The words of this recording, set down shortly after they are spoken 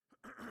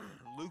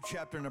Luke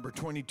chapter number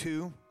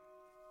 22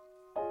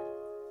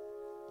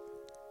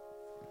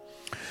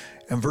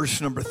 and verse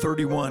number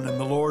 31. And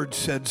the Lord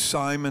said,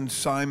 Simon,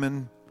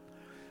 Simon,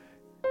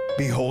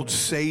 behold,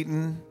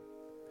 Satan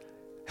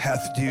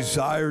hath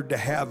desired to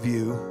have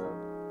you,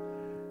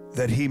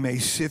 that he may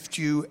sift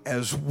you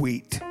as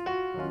wheat.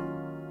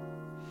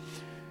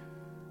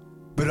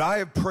 But I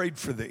have prayed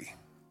for thee.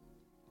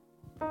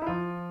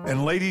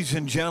 And ladies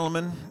and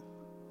gentlemen,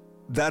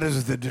 that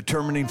is the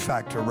determining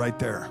factor right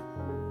there.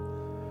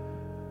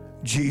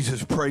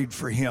 Jesus prayed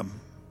for him,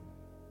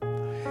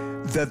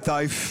 that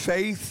thy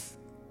faith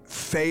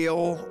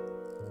fail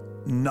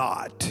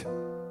not.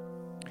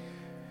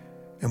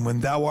 And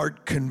when thou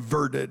art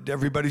converted,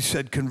 everybody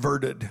said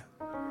converted.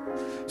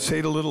 Say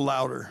it a little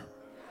louder.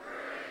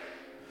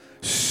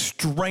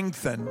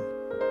 Strengthen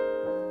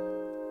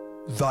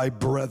thy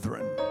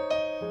brethren.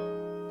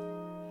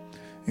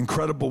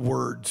 Incredible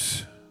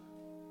words.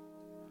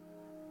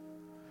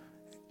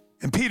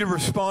 And Peter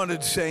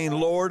responded, saying,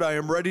 Lord, I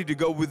am ready to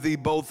go with thee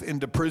both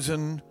into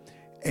prison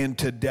and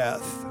to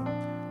death.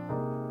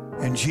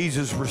 And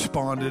Jesus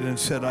responded and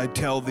said, I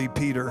tell thee,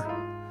 Peter,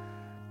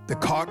 the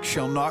cock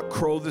shall not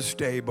crow this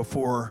day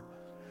before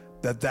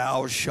that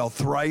thou shalt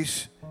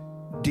thrice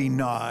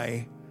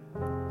deny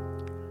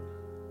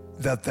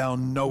that thou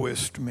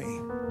knowest me.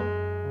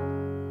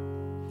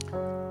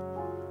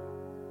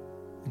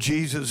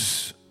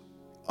 Jesus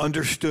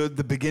understood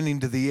the beginning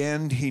to the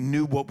end. He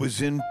knew what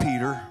was in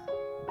Peter.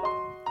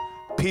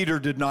 Peter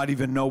did not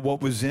even know what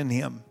was in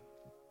him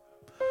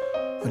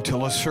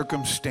until a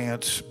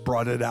circumstance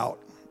brought it out.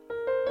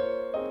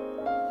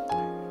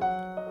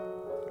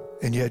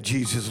 And yet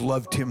Jesus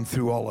loved him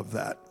through all of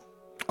that.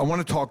 I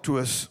want to talk to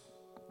us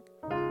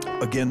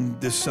again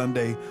this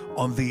Sunday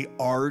on the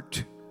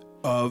art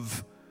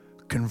of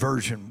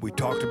conversion. We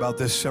talked about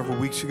this several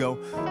weeks ago.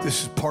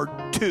 This is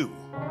part 2.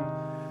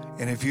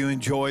 And if you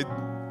enjoyed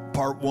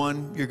part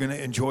 1, you're going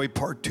to enjoy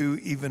part 2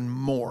 even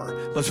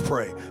more. Let's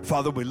pray.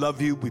 Father, we love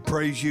you. We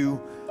praise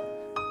you.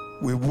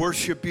 We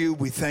worship you.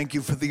 We thank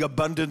you for the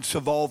abundance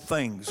of all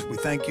things. We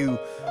thank you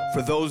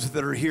for those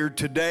that are here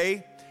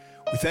today.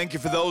 We thank you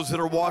for those that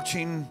are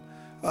watching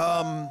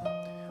on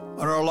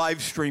our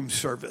live stream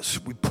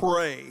service. We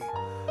pray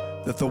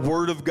that the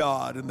Word of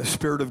God and the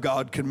Spirit of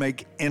God can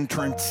make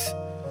entrance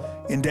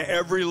into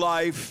every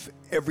life,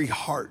 every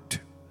heart,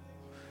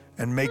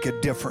 and make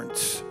a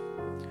difference.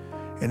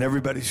 And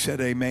everybody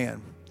said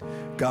amen.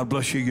 God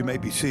bless you. You may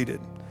be seated.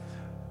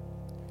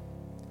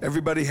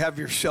 Everybody have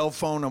your cell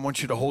phone. I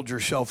want you to hold your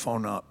cell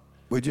phone up.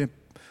 Would you?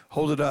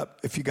 Hold it up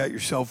if you got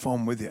your cell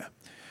phone with you.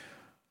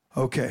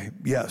 Okay.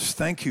 Yes.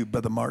 Thank you,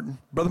 Brother Martin.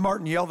 Brother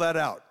Martin, yell that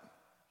out.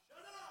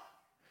 Shut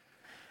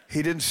up.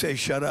 He didn't say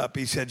shut up.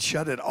 He said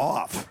shut it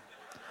off.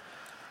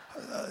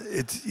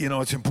 It's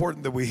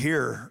important that we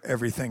hear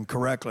everything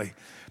correctly.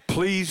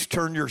 Please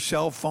turn your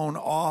cell phone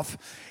off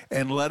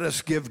and let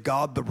us give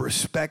God the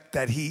respect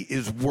that he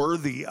is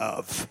worthy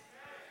of.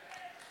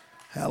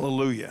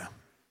 Hallelujah.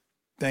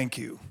 Thank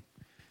you.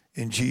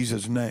 In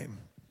Jesus' name.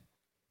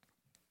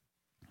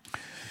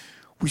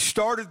 We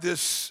started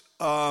this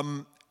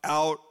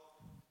out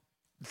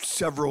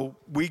several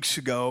weeks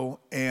ago,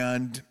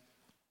 and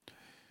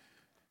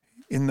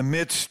in the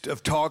midst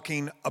of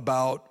talking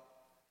about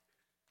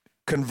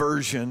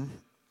conversion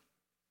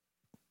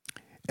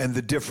and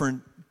the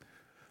different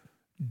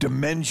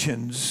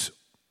dimensions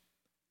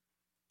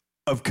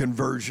of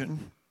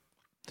conversion,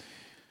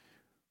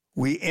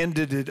 we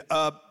ended it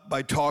up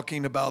by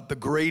talking about the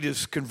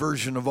greatest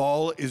conversion of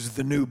all is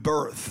the new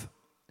birth.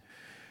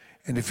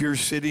 And if you're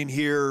sitting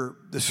here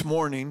this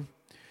morning,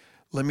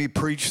 let me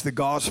preach the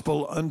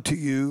gospel unto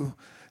you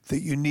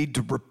that you need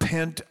to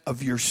repent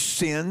of your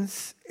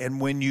sins, and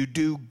when you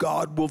do,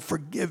 God will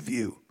forgive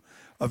you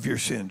of your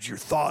sins, your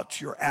thoughts,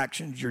 your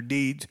actions, your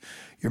deeds,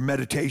 your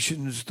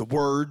meditations, the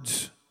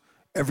words,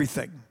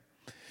 everything.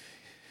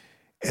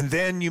 And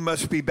then you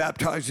must be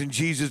baptized in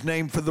Jesus'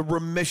 name for the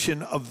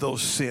remission of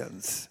those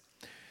sins.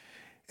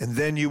 And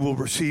then you will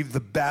receive the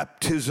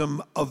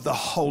baptism of the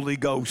Holy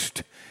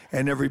Ghost.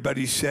 And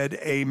everybody said,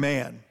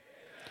 amen.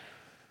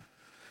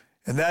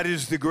 And that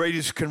is the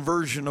greatest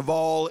conversion of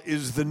all,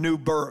 is the new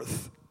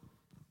birth.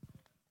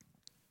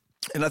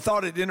 And I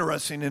thought it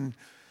interesting in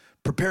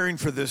preparing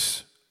for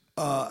this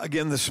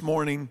again this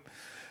morning,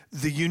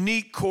 the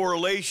unique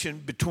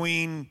correlation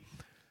between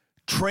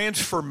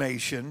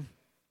transformation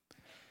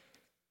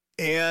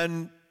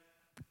and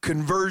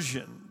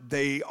conversion.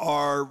 They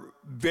are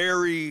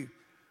very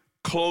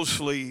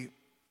closely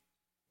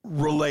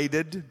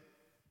related.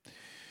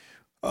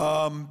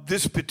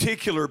 This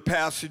particular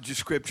passage of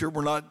scripture,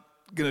 we're not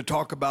going to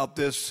talk about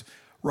this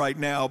right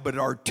now, but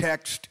our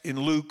text in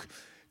Luke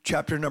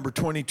chapter number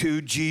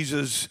 22,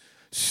 Jesus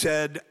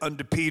said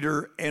unto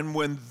Peter, and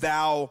when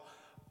thou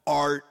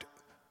art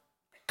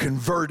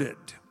converted.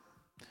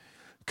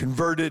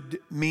 Converted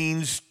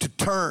means to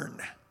turn.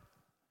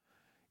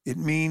 It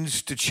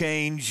means to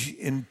change.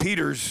 In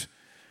Peter's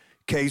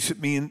case,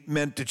 it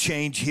meant to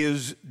change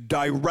his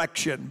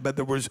direction, but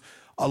there was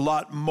a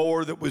lot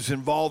more that was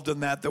involved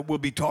in that we'll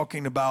be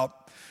talking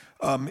about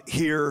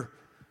here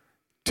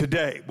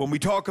today. When we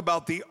talk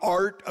about the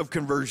art of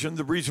conversion,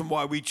 the reason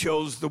why we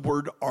chose the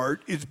word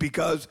art is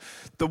because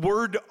the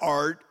word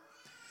art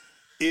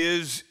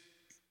is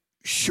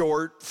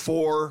short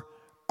for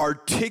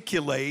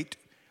articulate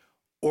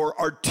or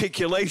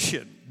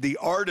articulation. The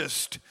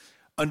artist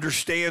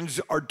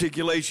understands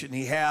articulation.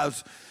 He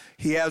has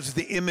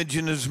the image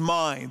in his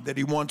mind that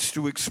he wants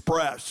to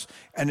express,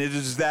 and it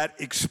is that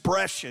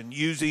expression,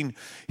 using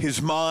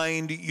his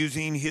mind,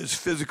 using his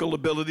physical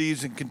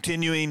abilities, and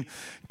continuing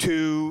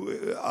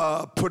to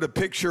put a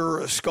picture,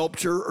 a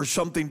sculpture, or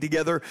something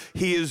together.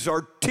 He is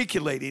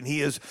articulating,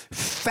 he is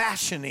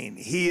fashioning,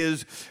 he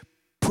is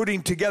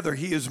putting together,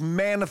 he is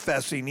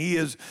manifesting, he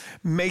is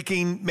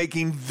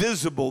making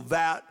visible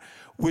that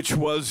which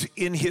was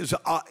in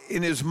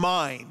his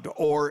mind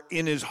or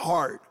in his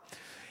heart.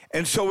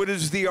 And so it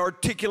is the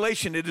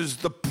articulation, it is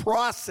the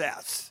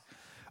process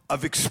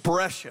of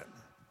expression.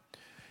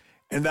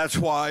 And that's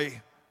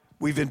why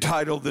we've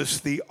entitled this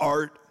The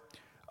Art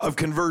of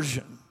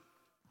Conversion.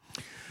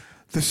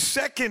 The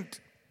second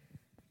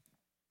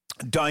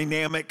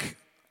dynamic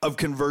of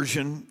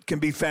conversion can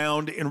be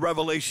found in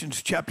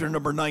Revelations chapter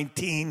number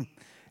 19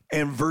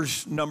 and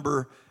verse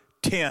number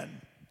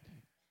 10.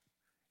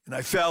 And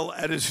I fell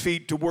at his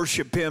feet to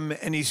worship him,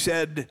 and he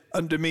said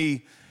unto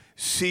me,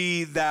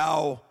 See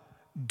thou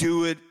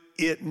do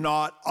it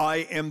not.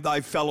 I am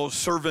thy fellow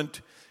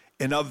servant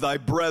and of thy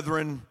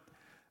brethren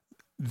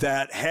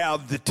that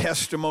have the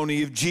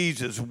testimony of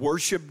Jesus.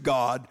 Worship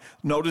God.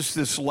 Notice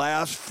this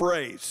last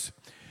phrase.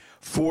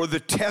 For the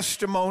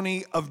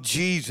testimony of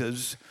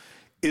Jesus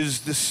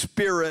is the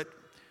spirit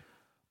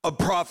of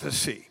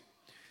prophecy.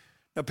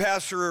 Now,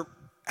 Pastor,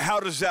 how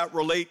does that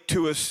relate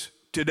to us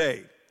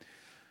today?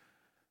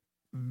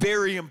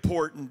 Very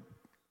important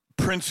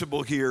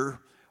principle here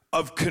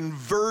of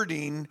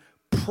converting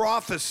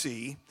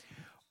prophecy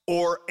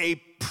or a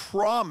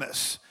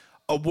promise,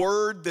 a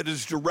word that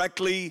is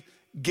directly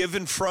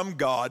given from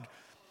God,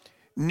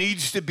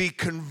 needs to be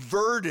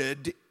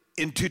converted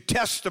into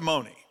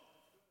testimony.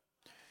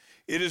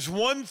 It is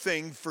one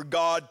thing for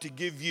God to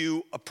give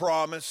you a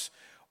promise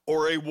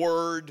or a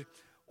word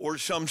or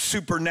some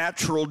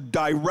supernatural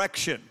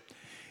direction.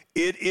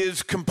 It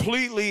is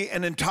completely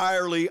and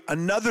entirely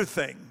another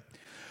thing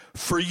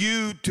for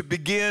you to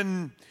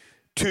begin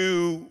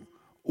to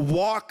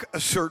walk a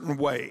certain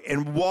way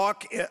and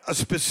walk a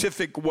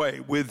specific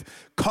way with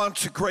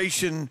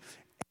consecration,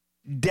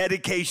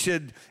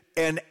 dedication,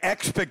 and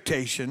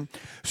expectation,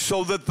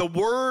 so that the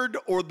word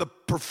or the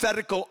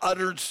prophetical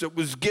utterance that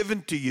was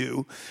given to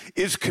you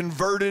is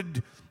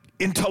converted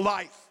into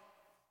life.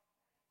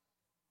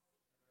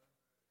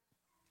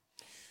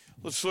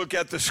 Let's look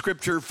at the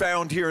scripture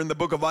found here in the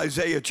book of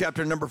Isaiah,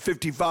 chapter number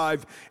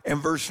 55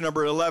 and verse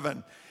number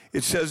 11.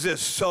 It says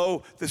this,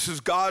 so this is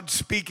God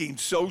speaking,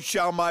 so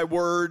shall my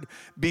word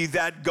be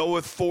that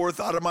goeth forth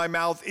out of my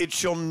mouth. It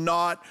shall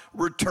not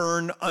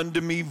return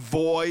unto me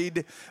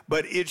void,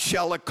 but it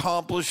shall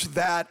accomplish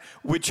that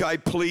which I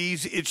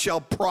please. It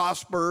shall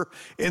prosper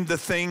in the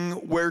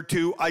thing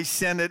whereto I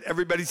send it.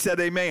 Everybody said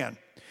amen.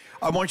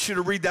 I want you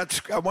to read that.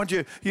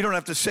 You don't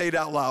have to say it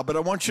out loud, but I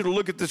want you to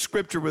look at the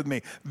scripture with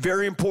me.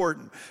 Very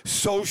important.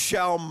 So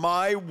shall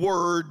my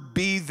word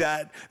be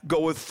that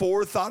goeth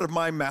forth out of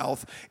my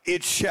mouth.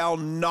 It shall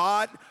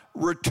not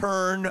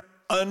return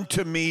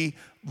unto me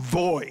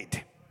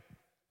void.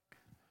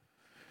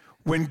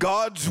 When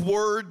God's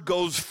word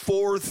goes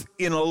forth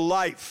in a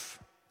life,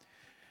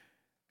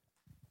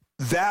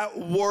 that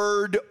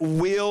word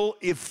will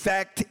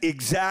effect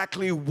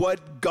exactly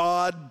what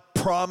God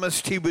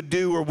promised he would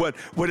do, or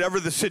whatever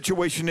the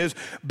situation is,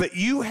 but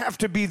you have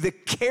to be the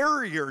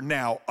carrier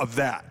now of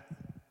that.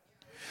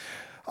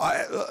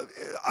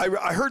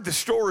 I heard the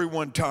story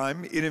one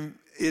time.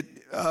 It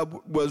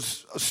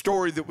was a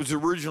story that was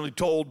originally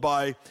told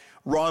by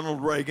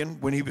Ronald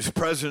Reagan when he was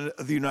president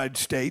of the United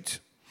States,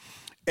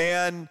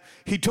 and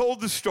he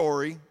told the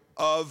story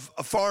of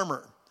a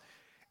farmer,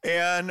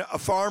 and a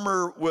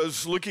farmer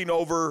was looking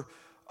over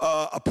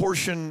a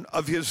portion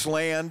of his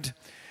land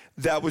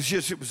that was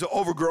it was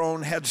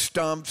overgrown, had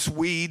stumps,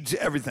 weeds,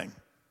 everything.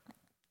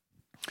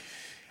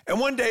 And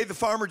one day the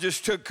farmer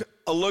just took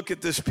a look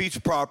at this piece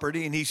of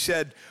property and he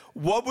said,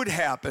 what would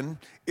happen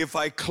if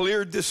I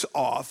cleared this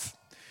off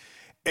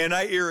and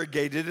I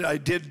irrigated it? I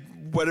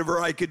did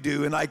whatever I could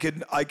do, and I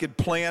could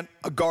plant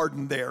a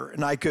garden there,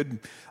 and I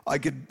could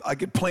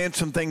plant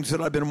some things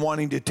that I've been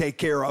wanting to take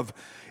care of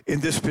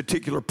in this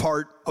particular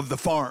part of the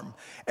farm.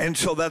 And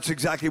so that's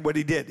exactly what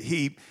he did.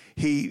 He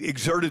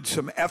exerted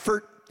some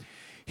effort.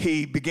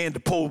 He began to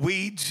pull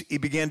weeds. He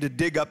began to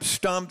dig up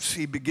stumps.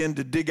 He began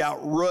to dig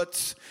out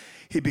roots.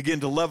 He began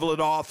to level it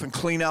off and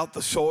clean out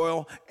the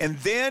soil. And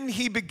then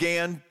he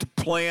began to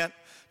plant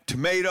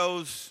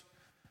tomatoes,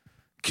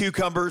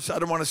 cucumbers. I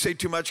don't want to say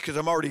too much because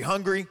I'm already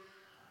hungry.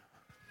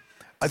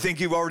 I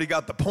think you've already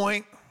got the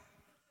point.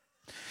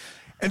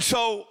 And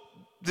so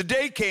the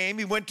day came,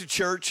 he went to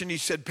church and he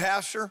said,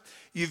 Pastor,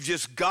 you've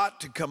just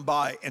got to come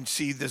by and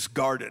see this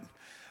garden.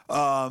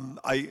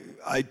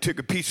 I took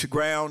a piece of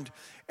ground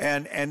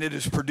and it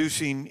is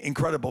producing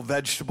incredible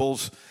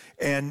vegetables,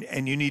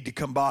 and you need to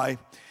come by.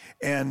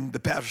 And the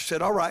pastor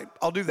said, all right,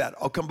 I'll do that.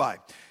 I'll come by.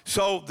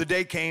 So the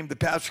day came, the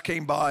pastor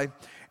came by,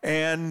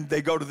 and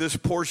they go to this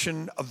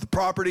portion of the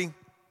property,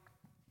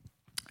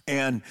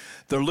 and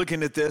they're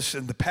looking at this,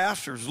 and the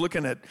pastor's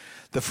looking at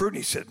the fruit, and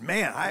he said,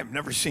 man, I have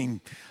never seen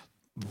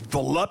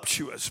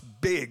voluptuous,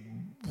 big,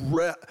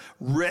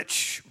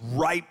 rich,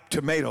 ripe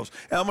tomatoes.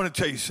 And I'm going to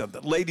tell you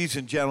something, ladies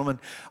and gentlemen,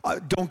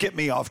 don't get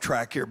me off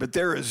track here, but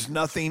there is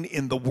nothing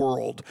in the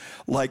world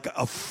like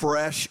a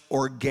fresh,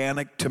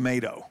 organic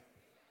tomato.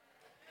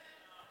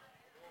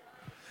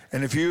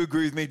 And if you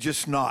agree with me,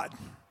 just nod.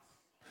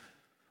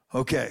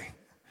 Okay.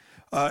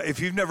 If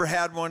you've never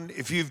had one,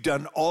 if you've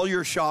done all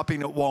your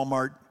shopping at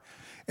Walmart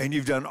and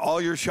you've done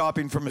all your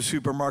shopping from a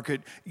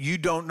supermarket, you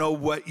don't know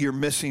what you're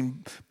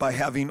missing by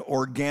having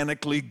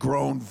organically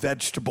grown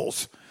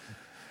vegetables.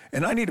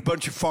 And I need a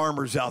bunch of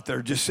farmers out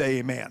there, just say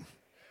amen.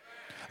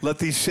 Let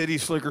these city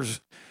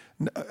slickers...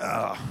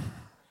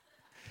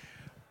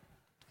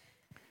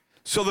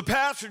 So the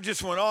pastor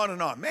just went on and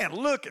on. Man,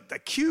 look at the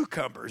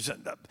cucumbers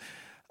and the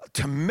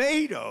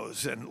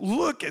tomatoes, and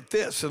look at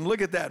this and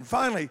look at that. And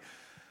finally,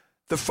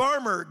 the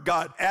farmer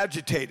got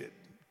agitated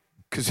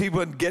because he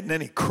wasn't getting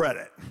any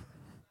credit.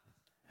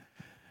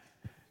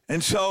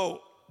 And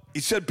so he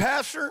said,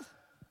 Pastor,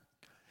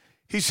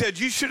 he said,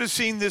 you should have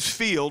seen this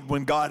field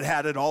when God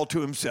had it all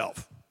to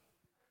himself.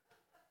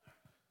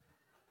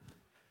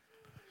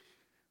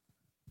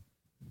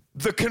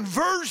 The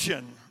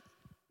conversion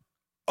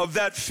of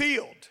that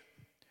field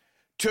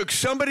took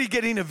somebody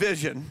getting a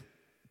vision,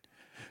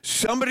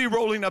 somebody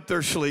rolling up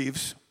their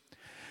sleeves,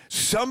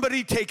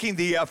 somebody taking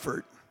the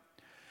effort,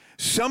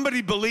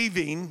 somebody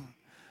believing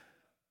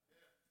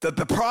that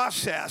the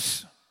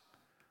process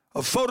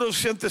of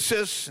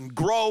photosynthesis and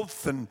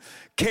growth and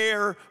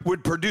care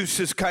would produce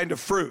this kind of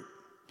fruit.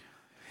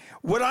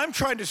 What I'm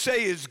trying to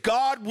say is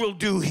God will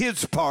do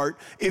his part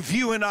if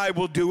you and I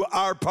will do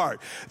our part.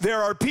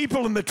 There are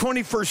people in the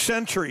 21st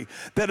century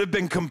that have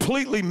been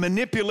completely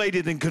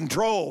manipulated and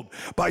controlled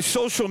by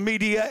social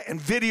media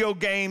and video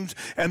games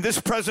and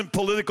this present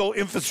political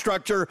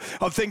infrastructure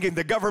of thinking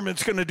the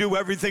government's going to do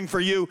everything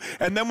for you.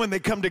 And then when they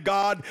come to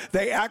God,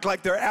 they act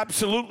like they're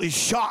absolutely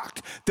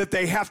shocked that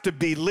they have to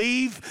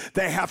believe,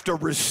 they have to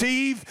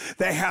receive,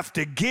 they have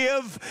to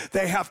give,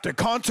 they have to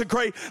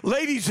consecrate.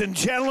 Ladies and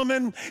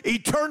gentlemen,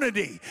 eternity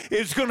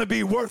is going to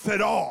be worth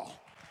it all.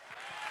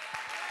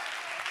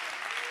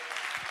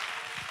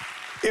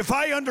 If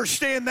I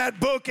understand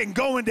that book and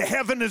going to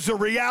heaven is a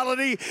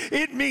reality,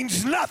 it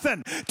means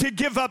nothing to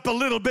give up a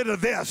little bit of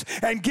this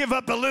and give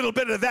up a little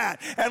bit of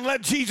that and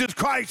let Jesus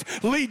Christ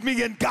lead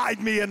me and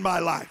guide me in my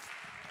life.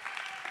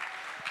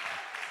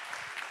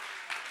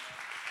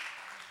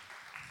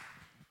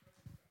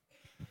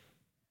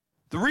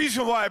 The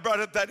reason why I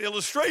brought up that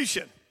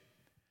illustration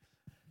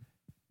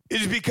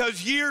is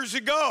because years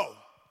ago,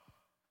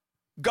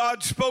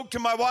 God spoke to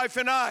my wife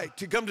and I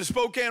to come to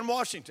Spokane,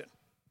 Washington.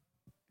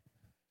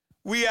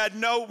 We had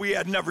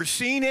never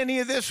seen any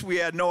of this. We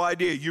had no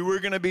idea you were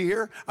going to be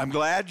here. I'm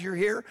glad you're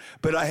here,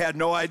 but I had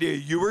no idea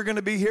you were going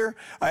to be here.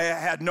 I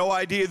had no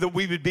idea that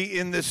we would be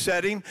in this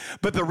setting,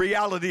 but the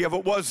reality of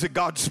it was that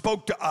God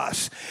spoke to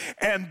us,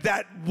 and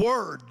that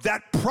word,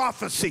 that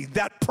prophecy,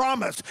 that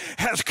promise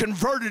has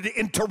converted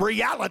into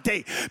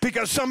reality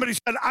because somebody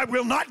said, I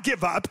will not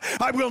give up.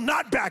 I will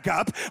not back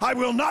up. I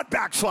will not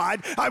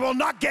backslide. I will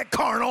not get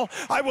carnal.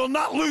 I will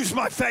not lose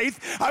my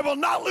faith. I will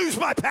not lose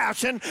my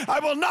passion. I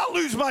will not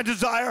lose my desire.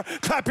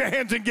 Clap your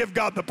hands and give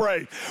God the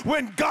praise.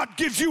 When God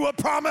gives you a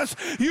promise,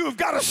 you've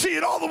got to see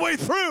it all the way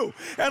through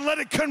and let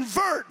it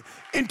convert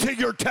into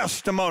your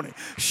testimony.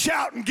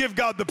 Shout and give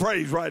God the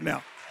praise right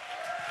now.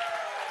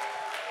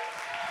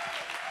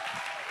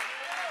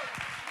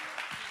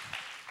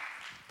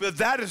 But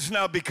that has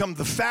now become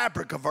the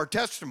fabric of our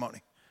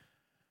testimony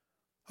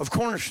of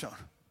Cornerstone.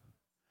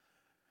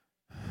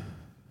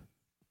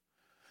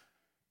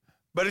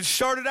 But it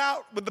started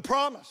out with the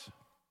promise.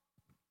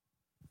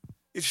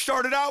 It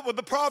started out with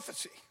the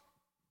prophecy.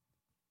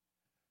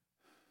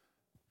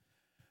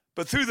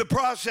 But through the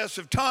process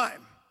of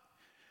time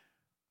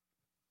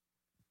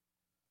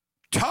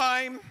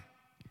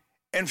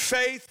and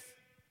faith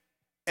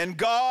and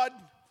God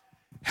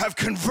have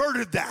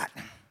converted that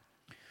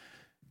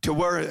to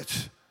where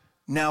it's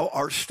now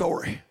our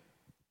story.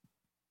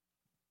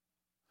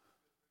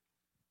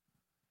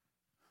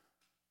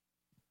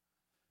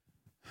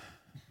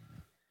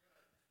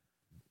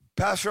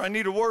 Pastor, I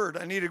need a word.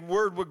 I need a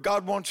word what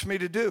God wants me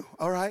to do.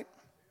 All right.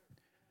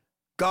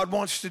 God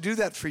wants to do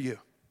that for you.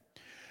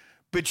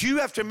 But you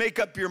have to make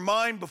up your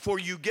mind before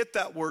you get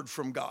that word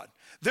from God.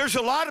 There's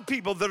a lot of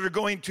people that are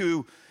going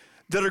to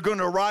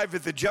arrive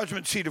at the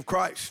judgment seat of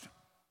Christ,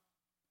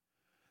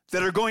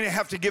 that are going to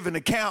have to give an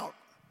account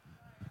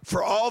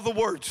For all the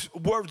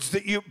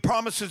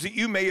promises that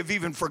you may have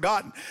even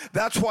forgotten.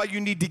 That's why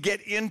you need to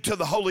get into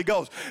the Holy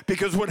Ghost.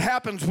 Because what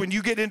happens when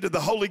you get into the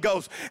Holy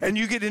Ghost and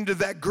you get into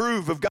that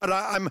groove of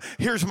God,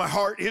 here's my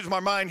heart, here's my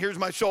mind, here's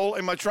my soul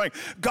and my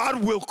strength.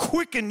 God will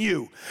quicken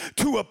you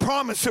to a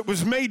promise that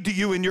was made to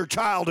you in your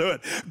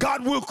childhood.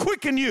 God will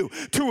quicken you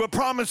to a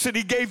promise that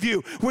he gave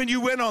you when you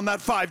went on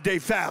that 5-day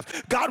fast.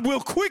 God will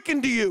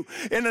quicken to you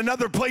in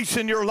another place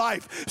in your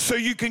life so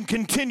you can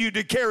continue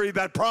to carry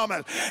that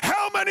promise.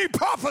 How many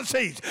prophecies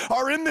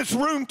are in this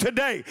room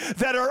today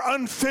that are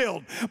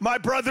unfilled? My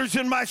brothers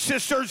and my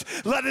sisters,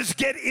 let us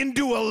get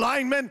into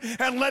alignment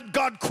and let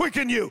God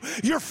quicken you.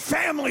 Your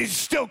family's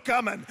still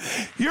coming.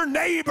 Your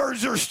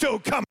neighbors are still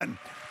coming.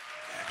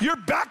 You're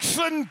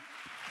backslidden.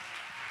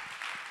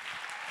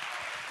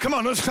 Come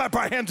on, let's clap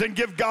our hands and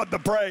give God the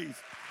praise.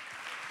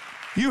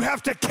 You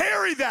have to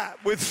carry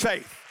that with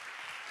faith.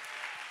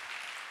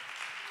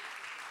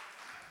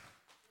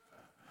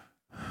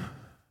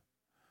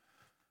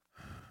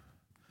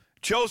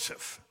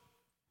 Joseph.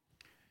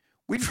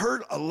 We've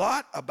heard a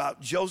lot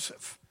about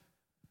Joseph.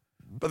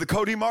 Brother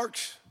Cody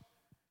Marks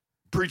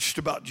preached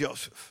about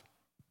Joseph.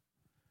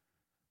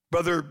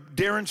 Brother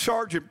Darren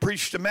Sargent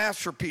preached a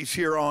masterpiece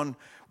here on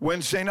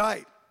Wednesday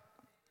night.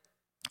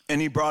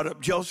 And he brought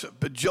up Joseph.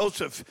 But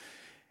Joseph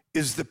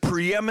is the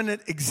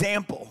preeminent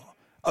example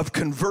of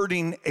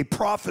converting a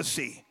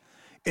prophecy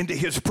into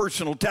his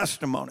personal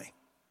testimony.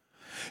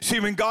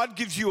 See, when God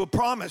gives you a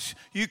promise,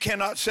 you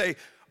cannot say,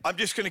 I'm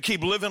just going to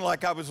keep living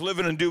like I was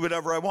living and do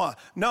whatever I want.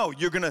 No,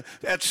 you're going to,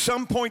 at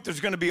some point,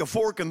 there's going to be a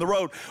fork in the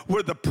road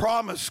where the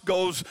promise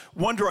goes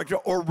one direction,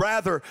 or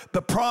rather,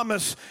 the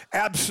promise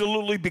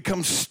absolutely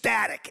becomes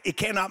static. It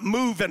cannot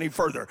move any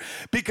further.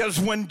 Because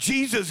when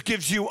Jesus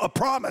gives you a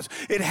promise,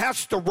 it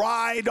has to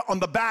ride on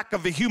the back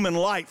of a human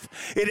life.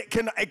 It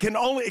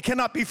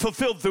cannot be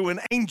fulfilled through an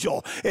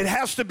angel. It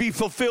has to be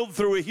fulfilled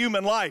through a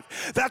human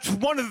life. That's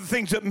one of the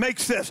things that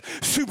makes this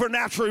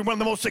supernaturally one of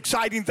the most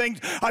exciting things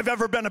I've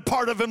ever been a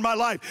part of in my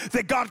life,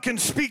 that God can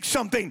speak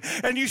something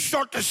and you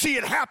start to see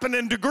it happen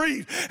in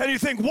degrees and you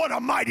think, what a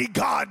mighty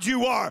God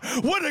you are.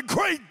 What a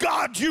great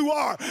God you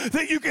are,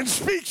 that you can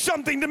speak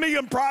something to me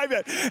in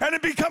private and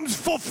it becomes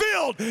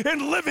fulfilled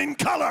in living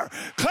color.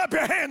 Clap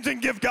your hands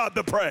and give God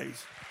the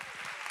praise.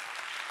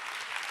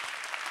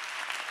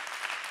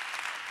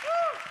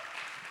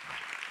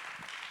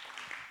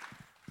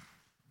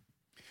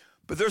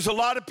 But there's a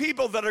lot of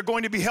people that are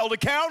going to be held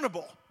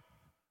accountable.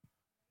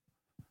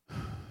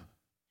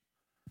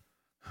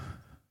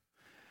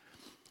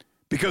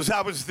 Because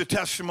that was the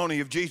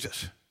testimony of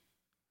Jesus.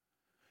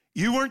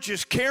 You weren't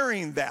just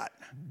carrying that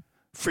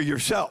for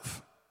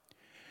yourself.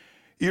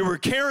 You were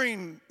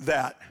carrying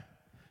that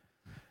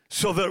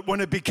so that when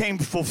it became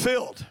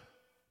fulfilled.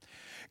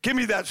 Give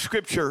me that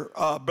scripture,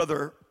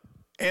 Brother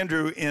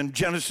Andrew, in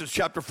Genesis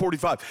chapter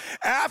 45.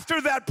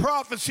 After that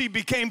prophecy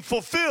became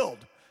fulfilled,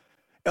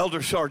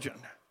 Elder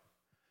Sergeant.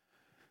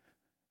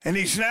 And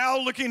he's now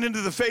looking into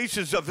the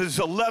faces of his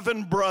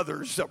 11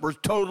 brothers that were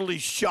totally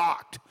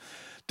shocked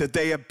that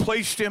they had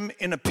placed him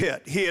in a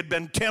pit. He had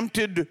been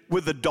tempted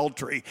with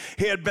adultery.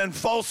 He had been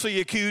falsely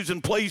accused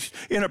and placed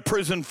in a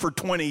prison for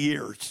 20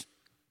 years.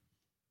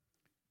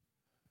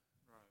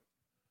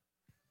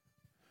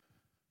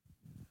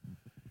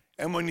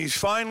 And when he's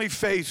finally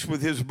faced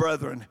with his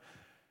brethren,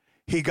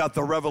 he got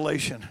the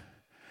revelation.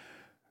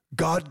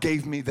 God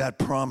gave me that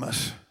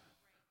promise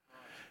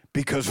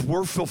because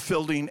we're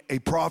fulfilling a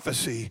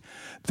prophecy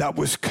that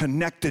was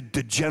connected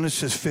to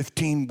Genesis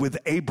 15 with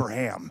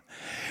Abraham.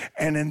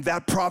 And in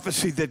that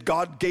prophecy that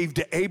God gave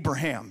to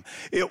Abraham,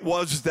 it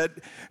was that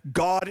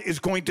God is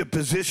going to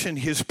position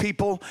his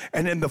people,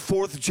 and in the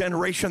fourth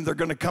generation, they're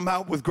going to come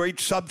out with great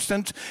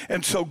substance.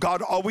 And so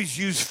God always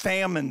used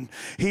famine.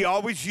 He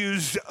always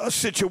used a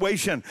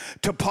situation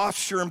to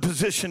posture and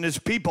position his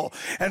people.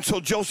 And so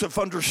Joseph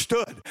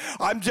understood,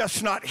 I'm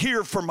just not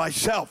here for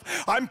myself.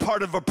 I'm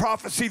part of a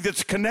prophecy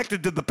that's connected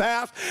to the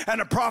past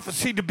and a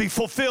prophecy to be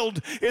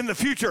fulfilled in the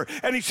future.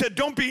 And he said,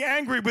 don't be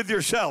angry with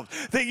yourselves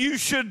that you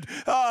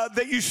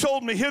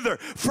sold me hither,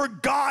 for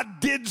God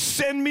did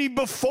send me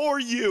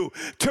before you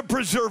to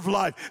preserve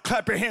life.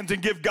 Clap your hands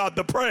and give God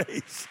the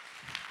praise.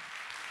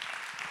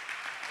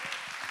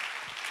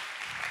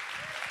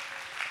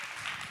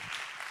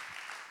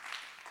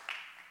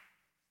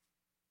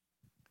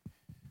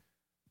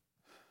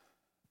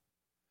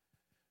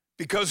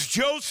 Because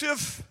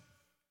Joseph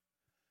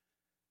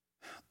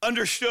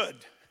understood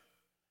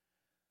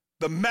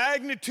the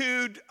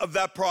magnitude of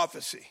that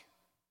prophecy.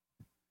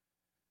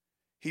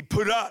 He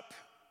put up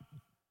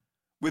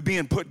with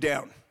being put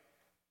down.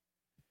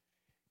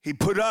 He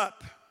put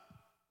up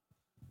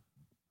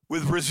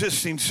with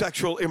resisting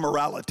sexual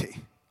immorality.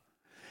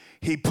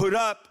 He put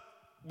up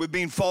with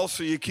being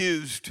falsely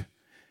accused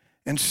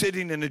and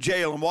sitting in a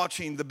jail and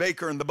watching the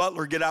baker and the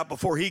butler get out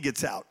before he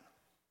gets out.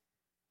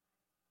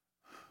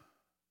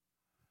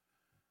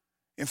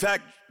 In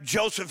fact,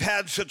 Joseph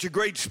had such a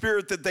great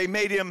spirit that they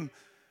made him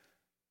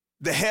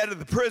the head of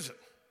the prison.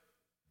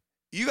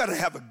 You got to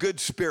have a good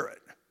spirit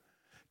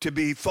to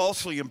be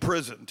falsely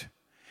imprisoned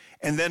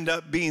and end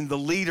up being the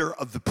leader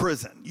of the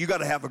prison. You got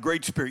to have a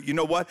great spirit. You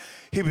know what?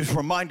 He was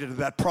reminded of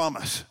that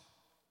promise.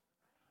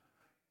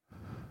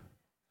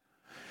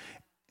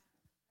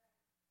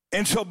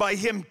 And so by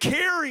him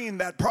carrying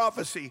that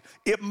prophecy,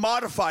 it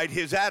modified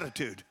his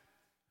attitude.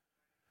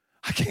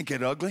 I can't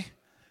get ugly.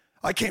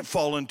 I can't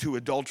fall into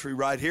adultery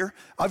right here.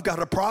 I've got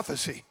a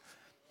prophecy.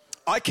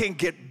 I can't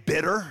get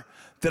bitter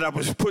that I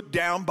was put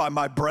down by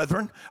my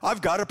brethren.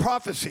 I've got a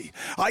prophecy.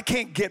 I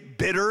can't get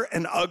bitter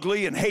and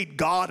ugly and hate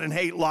God and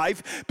hate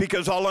life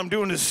because all I'm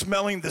doing is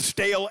smelling the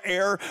stale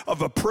air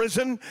of a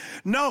prison.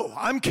 No,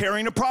 I'm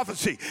carrying a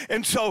prophecy.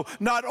 And so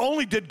not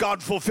only did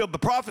God fulfill the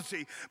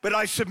prophecy, but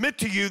I submit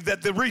to you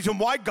that the reason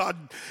why God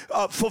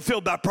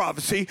fulfilled that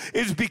prophecy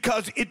is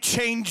because it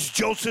changed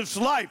Joseph's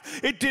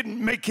life. It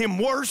didn't make him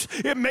worse.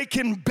 It made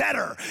him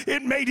better.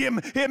 It made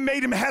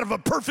him have a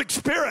perfect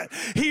spirit.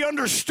 He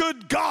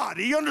understood God.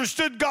 He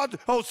understood God.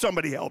 Oh,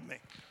 somebody help me.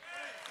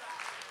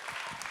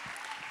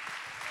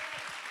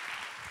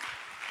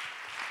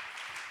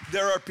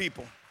 There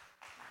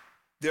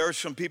are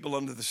some people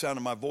under the sound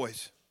of my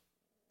voice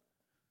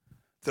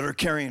that are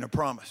carrying a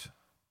promise.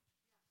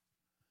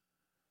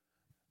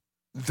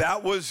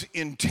 That was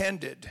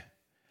intended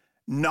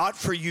not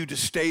for you to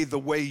stay the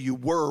way you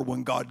were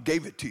when God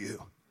gave it to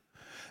you.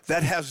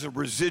 That has a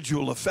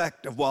residual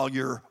effect of while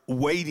you're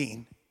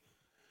waiting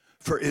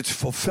for its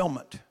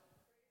fulfillment.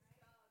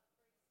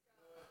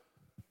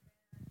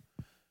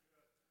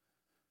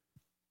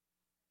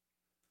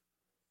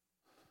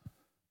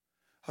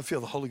 I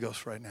feel the Holy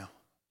Ghost right now.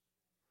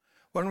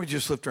 Why don't we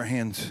just lift our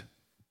hands?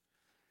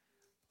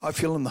 I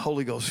feel in the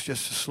Holy Ghost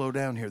just to slow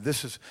down here.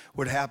 This is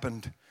what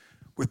happened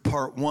with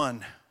part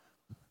one.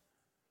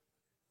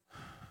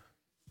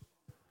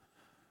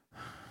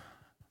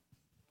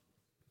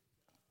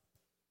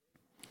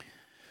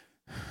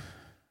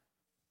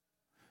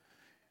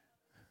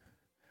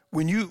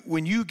 When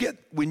you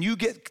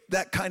get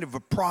that kind of a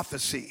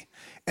prophecy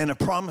and a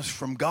promise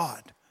from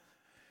God,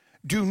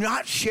 do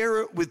not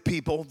share it with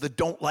people that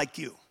don't like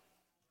you.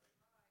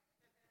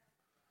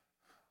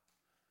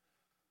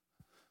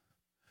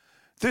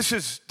 This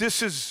is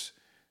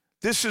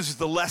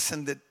the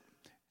lesson that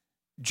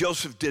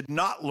Joseph did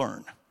not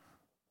learn.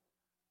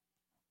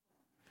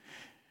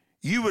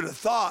 You would have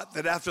thought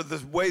that after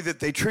the way that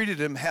they treated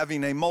him,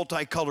 having a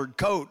multicolored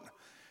coat,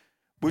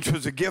 which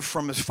was a gift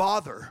from his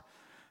father,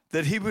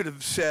 that he would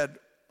have said,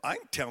 I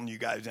ain't telling you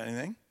guys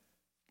anything.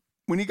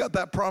 When he got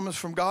that promise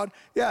from God,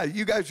 yeah,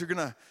 you guys are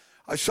gonna,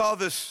 I saw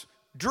this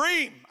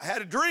dream. I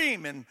had a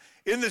dream, and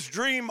in this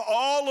dream,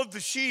 all of the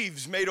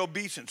sheaves made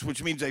obeisance,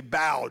 which means they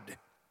bowed.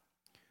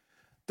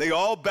 They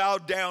all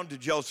bowed down to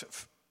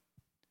Joseph.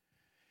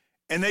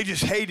 And they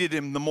just hated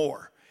him the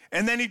more.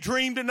 And then he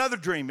dreamed another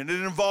dream, and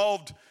it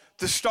involved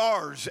the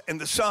stars and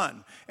the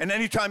sun. And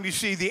anytime you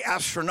see the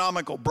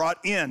astronomical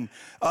brought in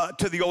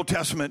to the Old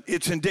Testament,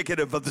 it's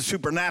indicative of the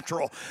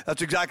supernatural.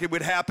 That's exactly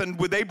what happened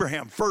with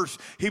Abraham. First,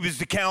 he was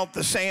to count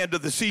the sand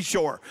of the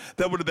seashore.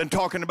 That would have been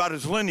talking about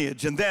his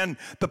lineage. And then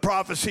the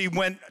prophecy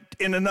went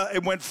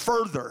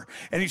further.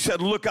 And he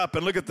said, look up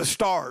and look at the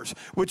stars,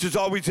 which is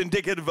always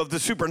indicative of the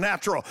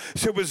supernatural.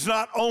 So it was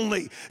not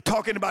only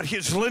talking about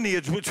his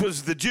lineage, which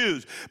was the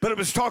Jews, but it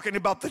was talking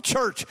about the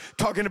church,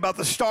 talking about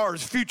the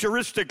stars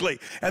futuristically.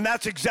 And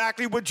that's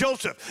exactly what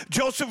Joseph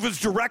was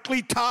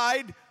directly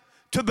tied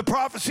to the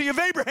prophecy of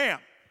Abraham.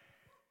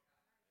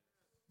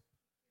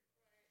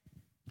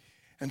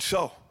 And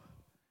so,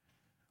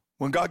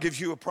 when God gives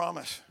you a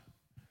promise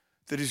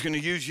that he's going to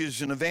use you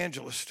as an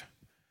evangelist,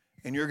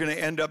 and you're going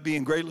to end up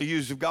being greatly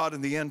used of God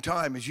in the end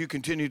time, as you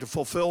continue to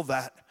fulfill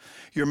that,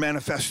 you're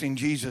manifesting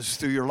Jesus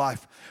through your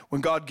life.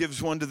 When God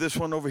gives one to this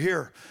one over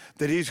here,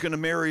 that he's going to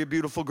marry a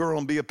beautiful girl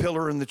and be a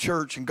pillar in the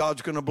church, and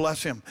God's going to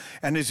bless him.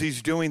 And as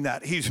he's doing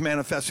that, he's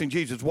manifesting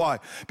Jesus. Why?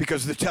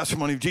 Because of the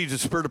testimony of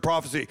Jesus, spirit of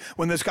prophecy.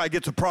 When this guy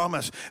gets a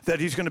promise that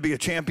he's going to be a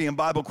champion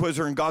Bible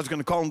quizzer and God's going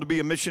to call him to be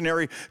a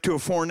missionary to a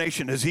foreign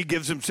nation, as he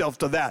gives himself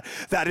to that,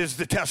 that is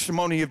the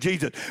testimony of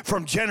Jesus.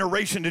 From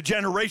generation to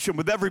generation,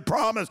 with every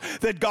promise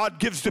that God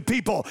gives to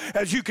people,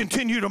 as you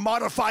continue to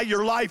modify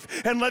your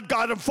life and let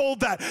God unfold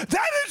that.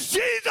 That is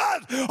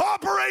Jesus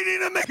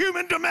operating in the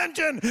human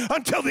dimension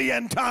until the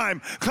end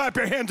time. Clap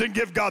your hands and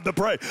give God the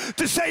praise.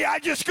 To say I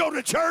just go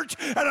to church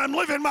and I'm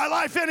living my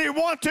life any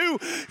want to,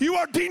 you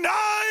are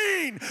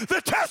denying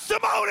the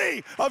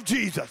testimony of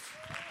Jesus.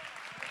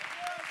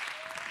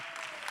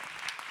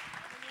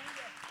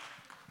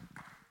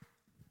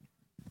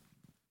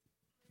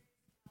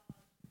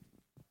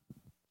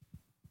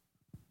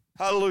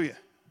 Hallelujah.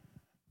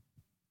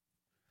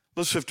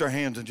 Let's lift our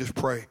hands and just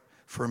pray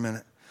for a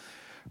minute.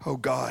 Oh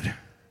God,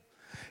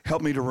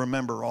 help me to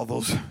remember all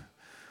those.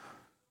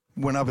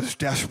 When I was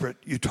desperate,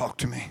 you talked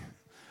to me.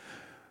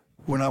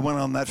 When I went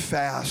on that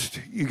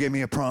fast, you gave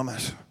me a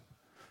promise.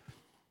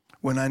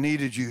 When I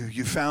needed you,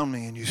 you found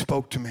me and you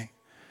spoke to me.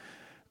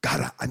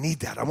 God, I need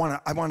that. I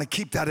want to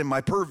keep that in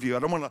my purview. I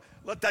don't want to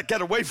let that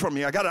get away from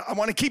me. I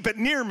want to keep it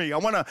near me. I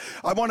want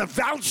to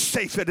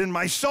vouchsafe it in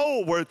my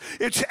soul where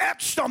it's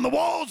etched on the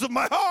walls of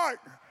my heart.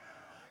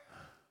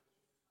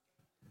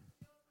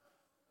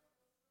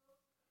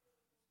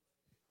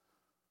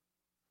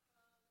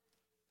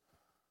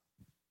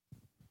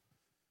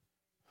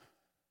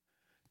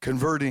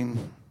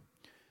 Converting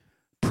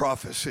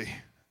prophecy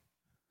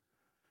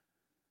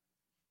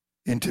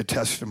into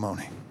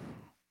testimony.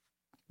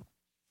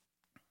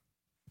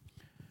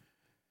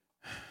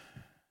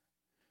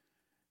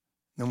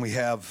 Then we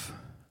have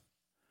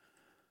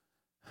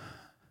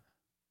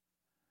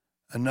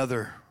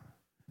another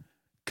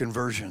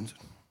conversion,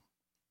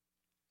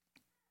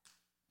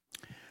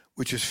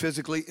 which is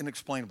physically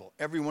inexplainable.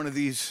 Every one of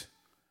these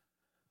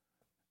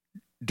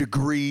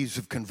degrees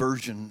of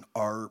conversion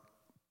are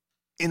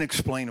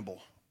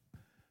inexplainable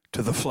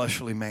to the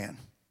fleshly man.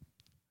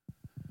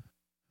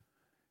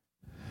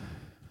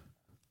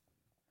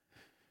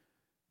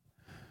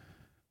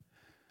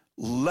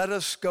 Let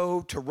us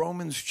go to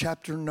Romans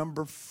chapter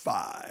number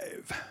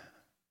 5.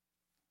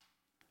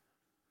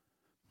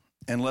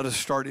 And let us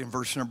start in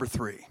verse number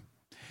 3.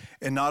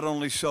 And not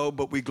only so,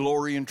 but we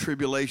glory in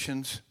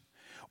tribulations.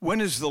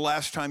 When is the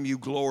last time you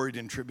gloried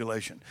in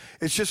tribulation?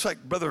 It's just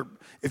like, brother,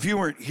 if you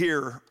weren't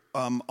here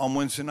on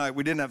Wednesday night,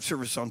 we didn't have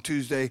service on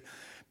Tuesday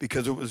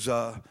because it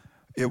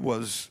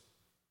was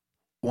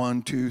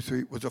 1, 2,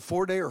 3, was it a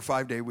 4-day or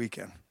 5-day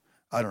weekend?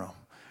 I don't know.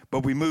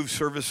 But we moved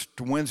service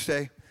to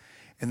Wednesday,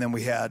 and then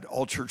we had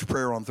all church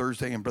prayer on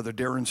Thursday, and Brother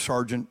Darren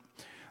Sargent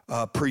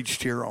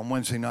preached here on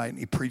Wednesday night, and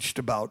he preached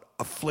about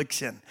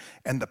affliction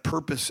and the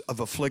purpose of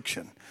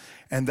affliction.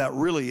 And that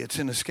really, it's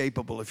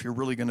inescapable if you're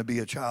really going to be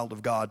a child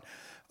of God.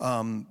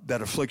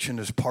 That affliction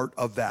is part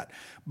of that.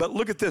 But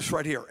look at this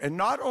right here. And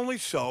not only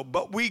so,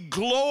 but we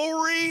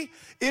glory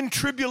in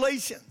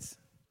tribulations.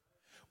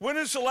 When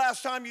is the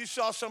last time you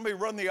saw somebody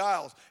run the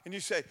aisles and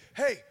you say,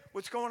 hey,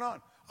 what's going on?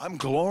 I'm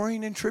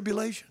glorying in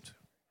tribulations.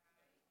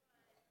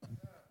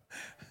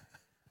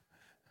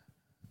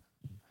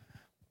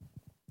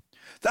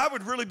 That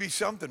would really be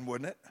something,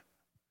 wouldn't it?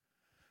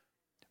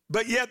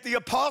 But yet the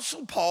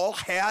Apostle Paul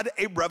had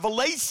a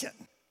revelation.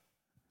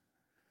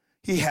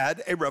 He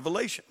had a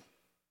revelation.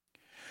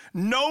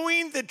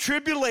 Knowing that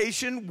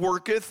tribulation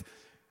worketh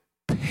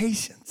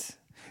patience.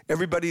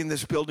 Everybody in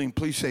this building,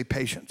 please say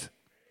patience.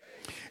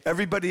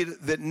 Everybody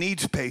that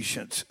needs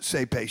patience,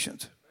 say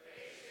patience.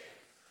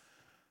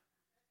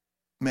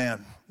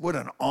 Man, what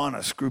an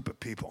honest group of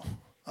people.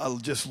 I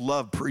just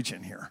love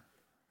preaching here.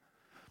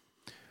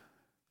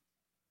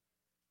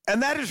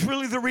 And that is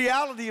really the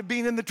reality of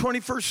being in the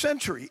 21st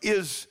century,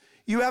 is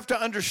you have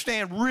to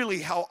understand really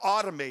how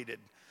automated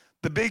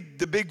the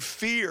big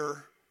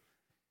fear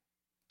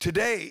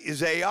today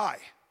is AI,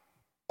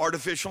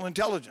 artificial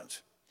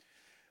intelligence.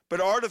 But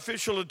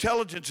artificial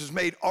intelligence has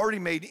already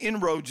made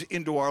inroads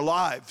into our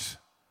lives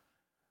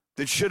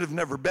that should have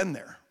never been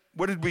there.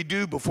 What did we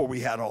do before we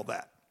had all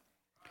that?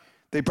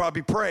 They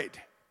probably prayed.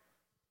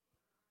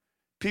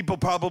 People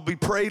probably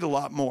prayed a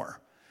lot more.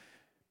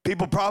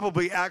 People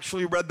probably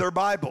actually read their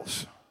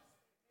Bibles.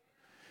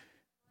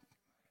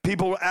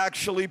 People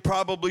actually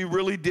probably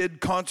really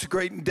did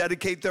consecrate and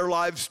dedicate their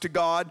lives to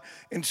God.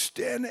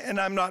 And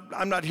I'm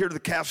not here to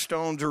cast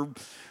stones or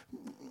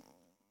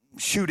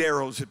shoot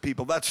arrows at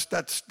people. That's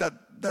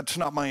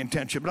not my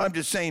intention. But I'm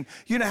just saying,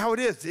 you know how it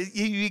is.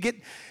 You get,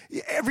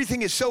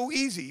 everything is so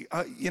easy.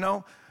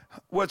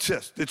 What's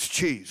this? It's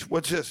cheese.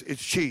 What's this?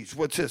 It's cheese.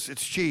 What's this?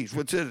 It's cheese.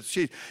 What's this? It's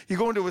cheese. You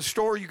go into a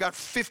store, you got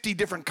 50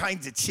 different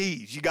kinds of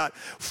cheese. You got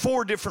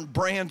 4 different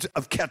brands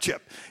of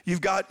ketchup. You've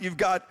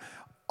got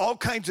all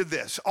kinds of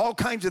this, all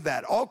kinds of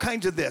that, all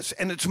kinds of this.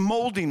 And it's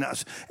molding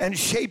us and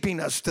shaping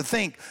us to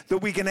think that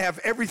we can have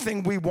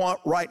everything we want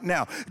right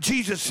now.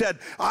 Jesus said,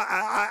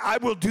 I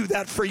will do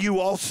that for you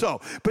also.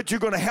 But you're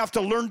going to have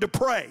to learn to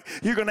pray.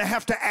 You're going to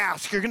have to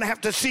ask. You're going to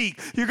have to seek.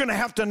 You're going to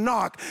have to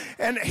knock.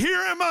 And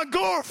here am I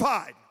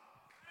glorified,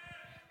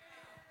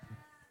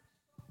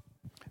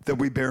 that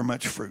we bear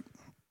much fruit.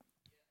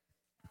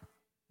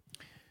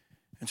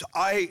 And so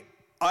I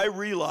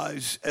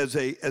realize as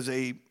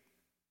a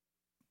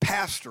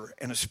pastor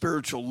and a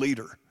spiritual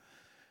leader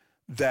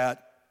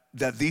that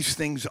these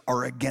things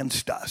are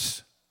against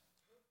us.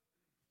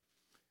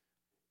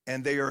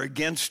 And they are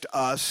against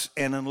us,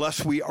 and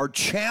unless we are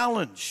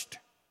challenged,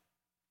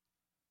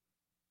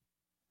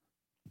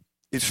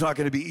 it's not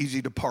going to be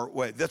easy to part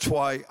way. That's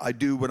why I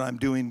do what I'm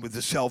doing with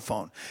the cell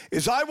phone.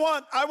 Is I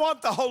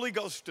want the Holy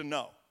Ghost to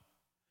know,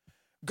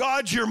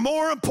 God, you're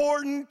more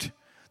important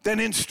than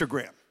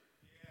Instagram.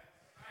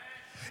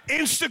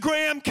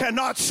 Instagram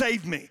cannot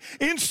save me.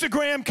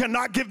 Instagram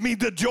cannot give me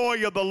the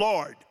joy of the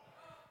Lord.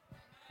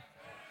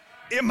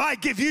 It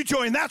might give you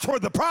joy, and that's where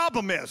the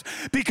problem is,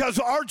 because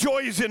our joy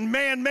is in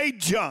man-made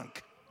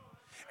junk.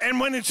 And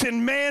when it's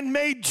in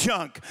man-made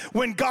junk,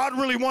 when God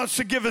really wants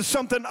to give us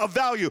something of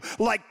value,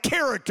 like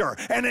character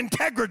and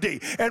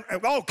integrity, and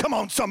oh, come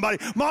on, somebody.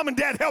 Mom and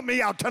Dad, help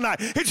me out tonight.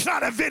 It's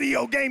not a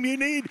video game you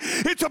need.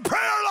 It's a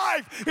prayer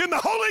life in the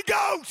Holy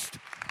Ghost.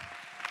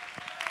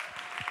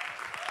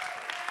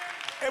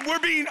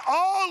 And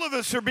all of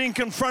us are being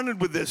confronted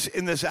with this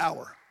in this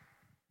hour.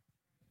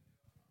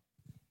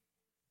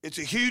 It's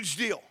a huge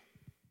deal.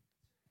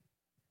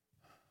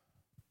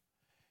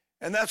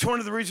 And that's one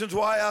of the reasons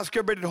why I ask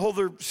everybody to hold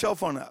their cell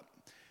phone up,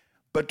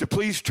 but to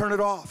please turn it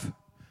off.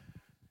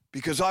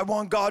 Because I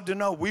want God to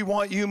know we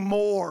want you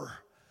more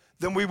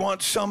than we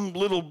want some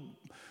little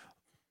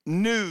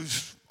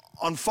news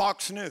on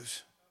Fox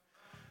News.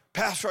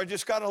 Pastor, I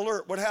just got an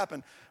alert. What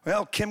happened?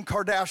 Well, Kim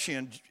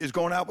Kardashian is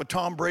going out with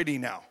Tom Brady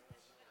now.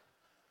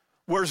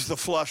 Where's the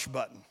flush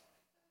button?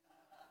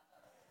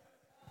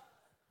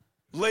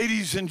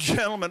 Ladies and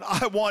gentlemen,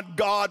 I want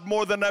God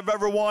more than I've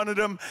ever wanted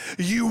him.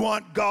 You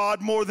want God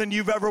more than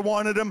you've ever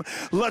wanted him.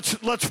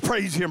 Let's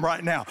praise him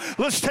right now.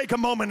 Let's take a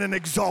moment and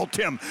exalt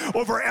him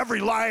over every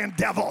lion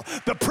devil,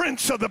 the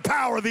prince of the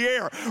power of the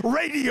air,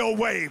 radio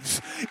waves,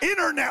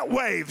 internet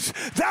waves,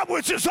 that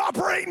which is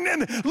operating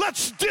in.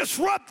 Let's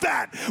disrupt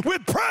that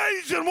with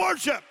praise and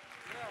worship.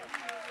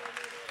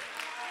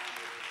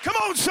 Come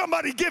on,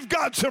 somebody, give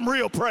God some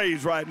real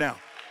praise right now.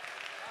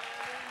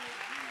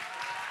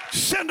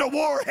 Send a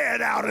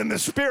warhead out in the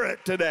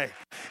spirit today.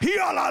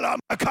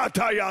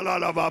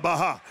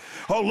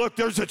 Oh, look,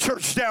 there's a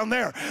church down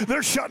there.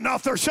 They're shutting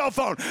off their cell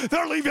phone.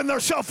 They're leaving their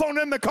cell phone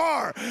in the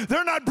car.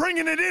 They're not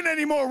bringing it in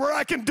anymore where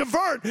I can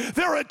divert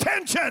their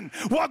attention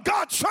while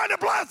God's trying to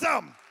bless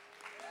them.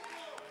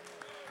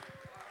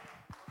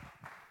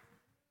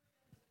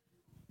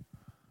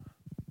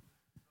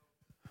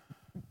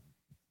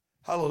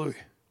 Hallelujah.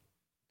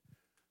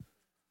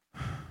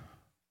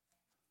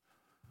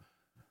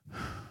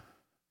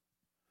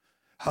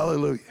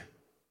 Hallelujah.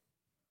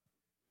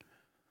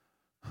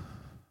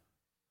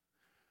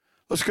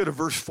 Let's go to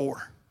verse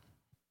 4.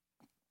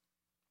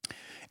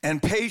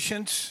 And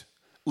patience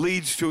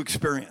leads to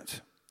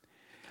experience.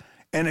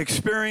 And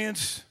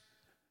experience,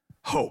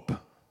 hope.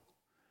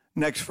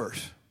 Next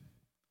verse.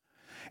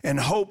 And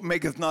hope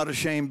maketh not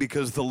ashamed,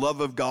 because the love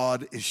of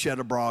God is shed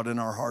abroad in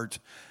our hearts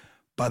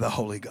by the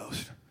Holy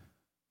Ghost.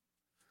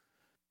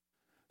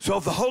 So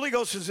if the Holy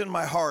Ghost is in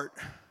my heart,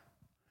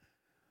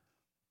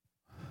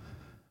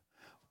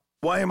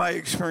 why am I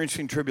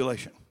experiencing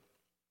tribulation?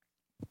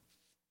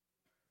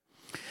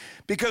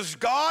 Because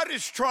God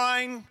is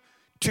trying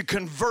to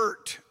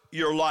convert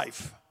your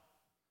life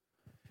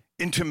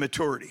into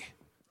maturity.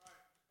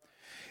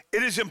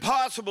 It is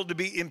impossible to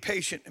be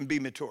impatient and be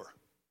mature.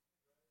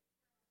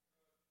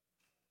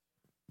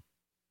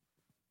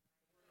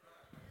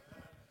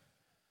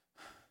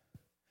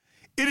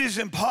 It is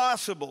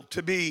impossible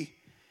to be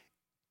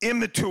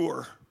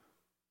immature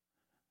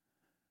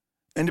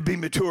and to be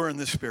mature in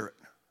the Spirit.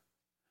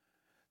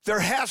 There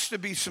has to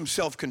be some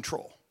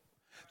self-control.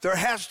 There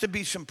has to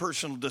be some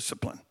personal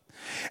discipline.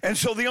 And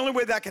so the only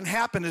way that can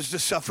happen is to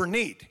suffer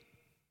need.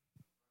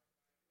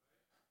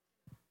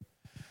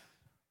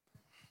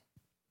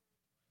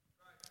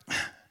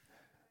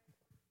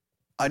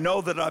 I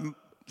know that I'm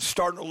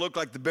starting to look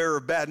like the bearer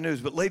of bad news,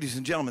 but ladies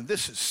and gentlemen,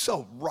 this is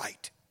so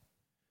right.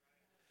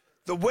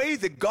 The way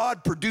that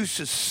God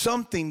produces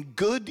something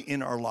good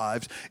in our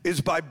lives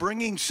is by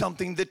bringing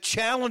something that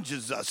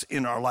challenges us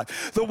in our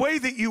life. The way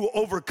that you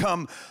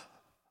overcome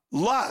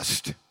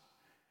lust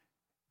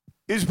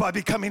is by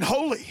becoming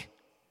holy.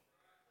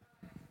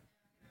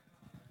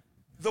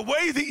 The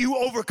way that you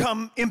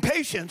overcome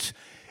impatience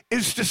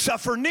is to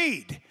suffer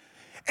need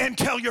and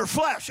tell your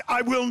flesh,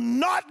 I will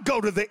not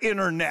go to the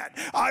internet.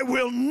 I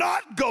will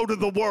not go to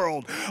the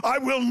world. I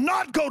will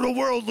not go to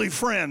worldly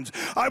friends.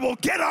 I will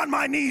get on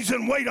my knees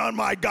and wait on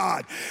my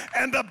God.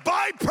 And the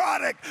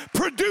byproduct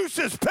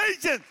produces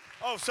patience.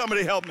 Oh,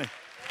 somebody help me.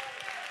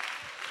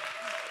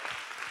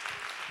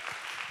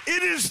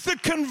 It is the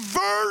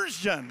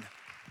conversion.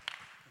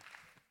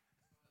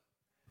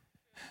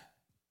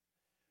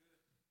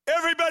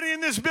 Everybody in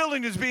this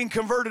building is being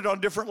converted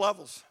on different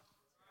levels.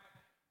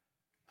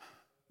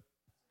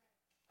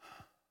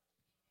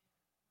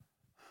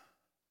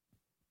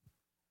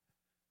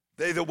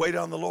 They that wait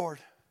on the Lord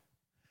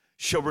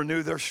shall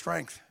renew their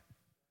strength.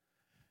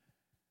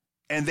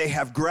 And they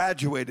have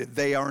graduated.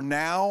 They are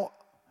now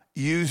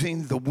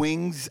using the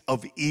wings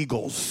of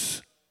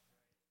eagles.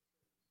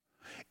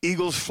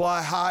 Eagles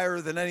fly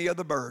higher than any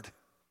other bird.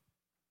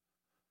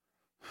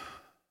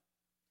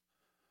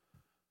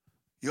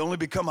 You only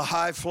become a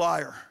high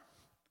flyer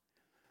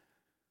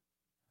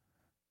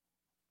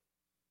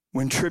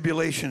when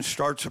tribulation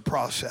starts a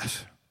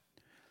process.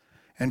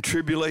 And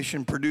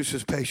tribulation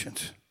produces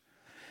patience.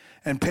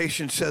 And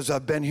patience says,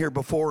 I've been here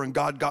before and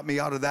God got me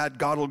out of that.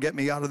 God will get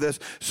me out of this.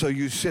 So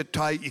you sit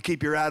tight, you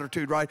keep your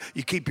attitude right,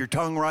 you keep your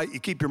tongue right,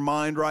 you keep your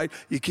mind right,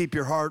 you keep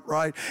your heart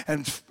right.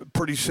 And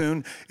pretty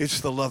soon,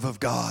 it's the love of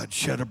God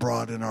shed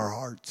abroad in our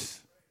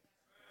hearts.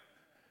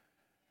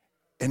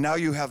 And now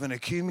you have an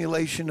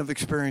accumulation of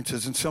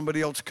experiences, and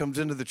somebody else comes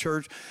into the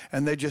church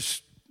and they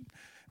just,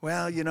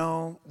 well, you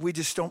know, we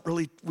just don't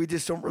really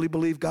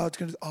believe God's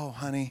going to. Oh,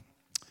 honey,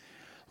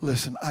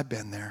 listen, I've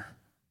been there.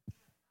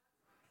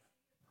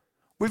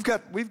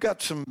 We've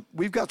got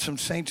some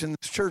saints in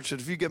this church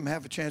that if you give them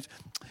half a chance,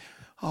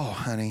 oh,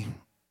 honey,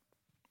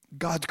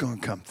 God's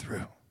going to come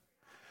through.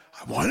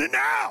 I want it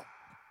now.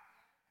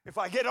 If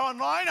I get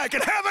online, I can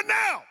have it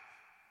now.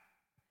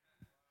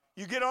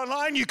 You get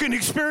online, you can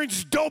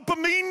experience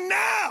dopamine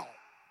now.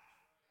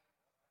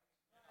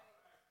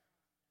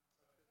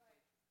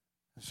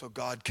 And so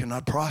God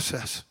cannot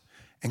process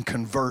and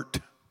convert.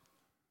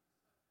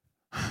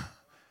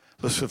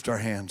 Let's lift our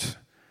hands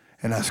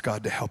and ask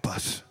God to help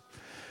us.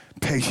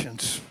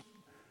 Patience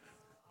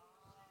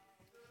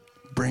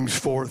brings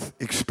forth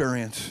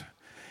experience,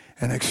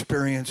 and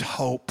experience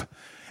hope.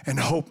 And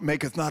hope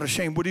maketh not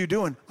ashamed. What are you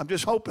doing? I'm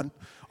just hoping.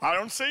 I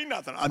don't see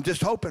nothing. I'm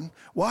just hoping.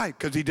 Why?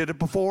 Because he did it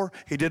before.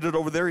 He did it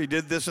over there. He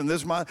did this and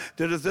this month.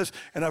 Did it this.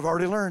 And I've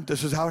already learned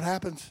this is how it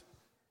happens.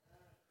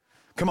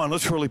 Come on,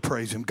 let's really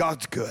praise him.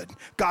 God's good.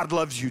 God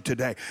loves you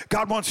today.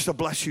 God wants to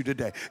bless you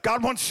today.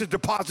 God wants to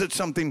deposit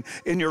something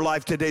in your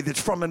life today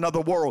that's from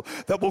another world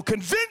that will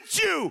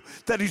convince you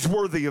that he's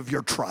worthy of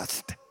your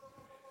trust.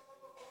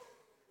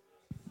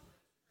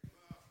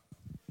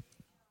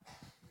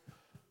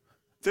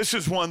 This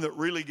is one that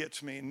really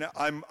gets me. Now,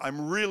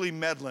 I'm really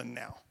meddling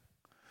now.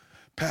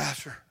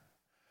 Pastor,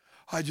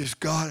 I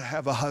just got to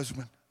have a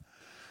husband.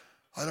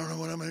 I don't know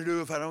what I'm going to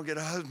do if I don't get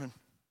a husband.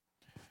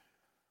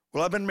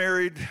 Well, I've been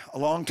married a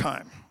long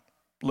time.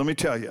 Let me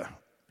tell you,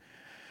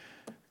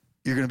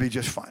 you're going to be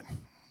just fine.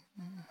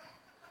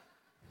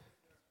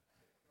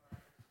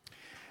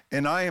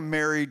 And I am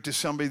married to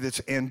somebody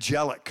that's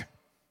angelic.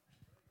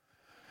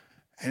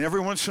 And every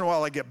once in a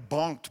while I get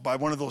bonked by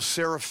one of those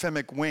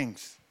seraphic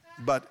wings.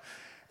 But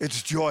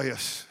it's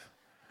joyous.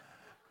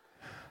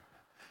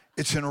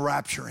 It's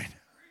enrapturing.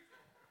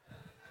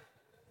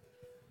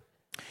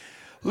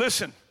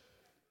 Listen.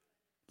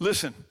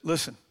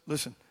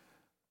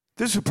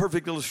 This is a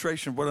perfect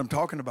illustration of what I'm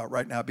talking about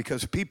right now,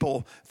 because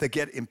people that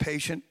get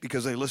impatient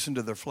because they listen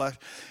to their flesh.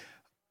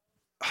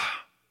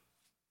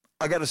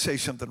 I got to say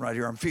something right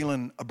here. I'm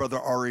feeling a Brother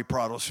Ari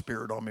Prado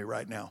spirit on me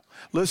right now.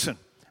 Listen.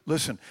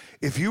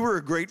 If you were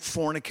a great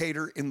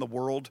fornicator in the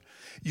world,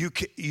 you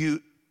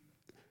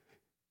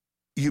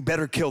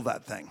better kill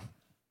that thing.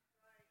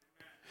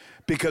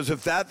 Because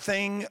if that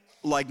thing,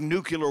 like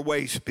nuclear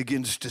waste,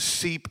 begins to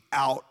seep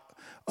out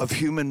of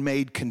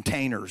human-made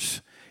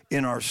containers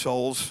in our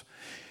souls,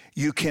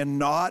 you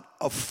cannot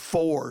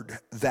afford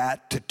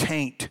that to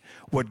taint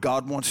what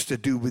God wants to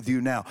do with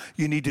you now.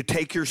 You need to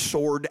take your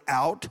sword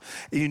out.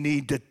 You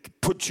need to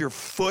put your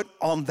foot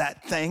on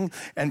that thing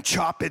and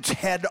chop its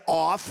head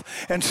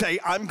off and say,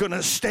 I'm going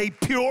to stay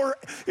pure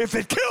if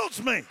it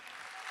kills me.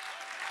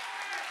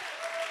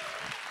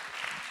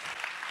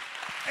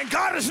 And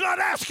God is not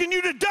asking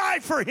you to die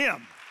for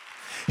him.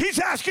 He's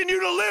asking you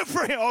to live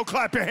for him. Oh,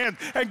 clap your hands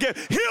and give.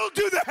 He'll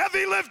do the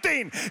heavy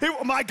lifting.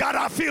 My God,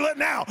 I feel it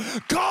now.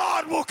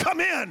 God will come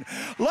in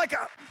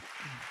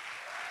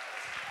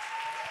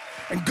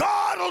and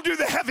God will do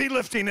the heavy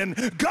lifting,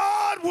 and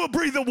God will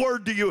breathe a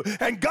word to you,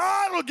 and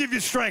God will give you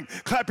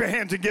strength. Clap your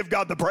hands and give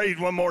God the praise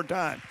one more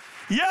time.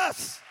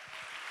 Yes.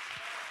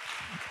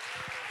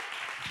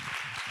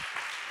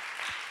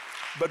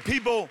 But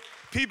people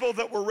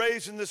that were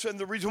raised in this, and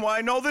the reason why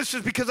I know this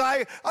is because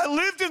I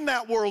lived in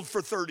that world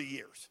for 30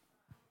 years.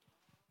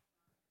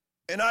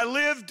 And I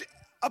lived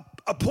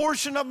a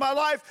portion of my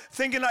life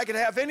thinking I could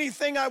have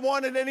anything I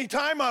wanted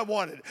anytime I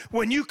wanted.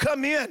 When you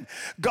come in,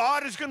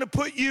 God is going to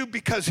put you,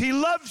 because he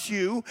loves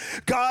you,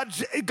 God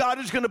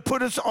is going to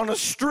put us on a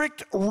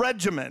strict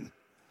regimen.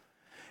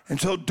 And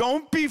so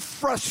don't be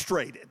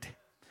frustrated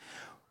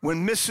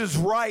when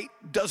Mrs. Right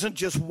doesn't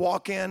just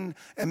walk in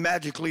and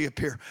magically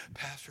appear.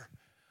 Pastor,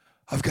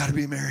 I've got to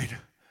be married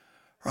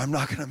or I'm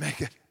not going to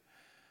make it.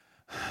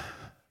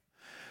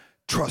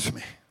 Trust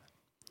me.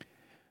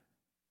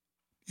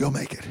 You'll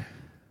make it.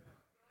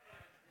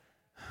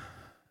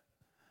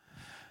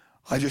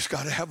 I just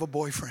got to have a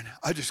boyfriend.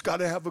 I just got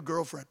to have a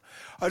girlfriend.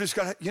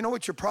 You know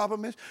what your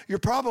problem is? Your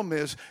problem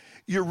is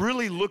you're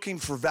really looking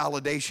for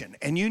validation,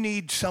 and you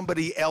need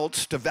somebody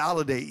else to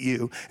validate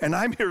you. And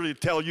I'm here to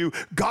tell you,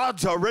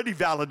 God's already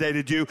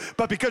validated you,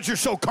 but because you're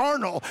so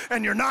carnal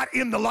and you're not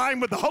in the line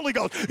with the Holy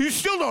Ghost, you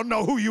still don't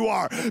know who you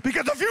are.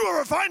 Because if you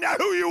ever find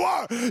out who you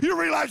are, you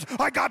realize,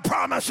 I got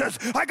promises,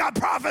 I got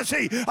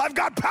prophecy, I've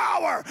got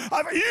power,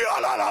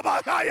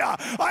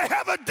 I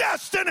have a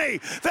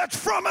destiny that's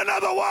from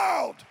another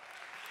world.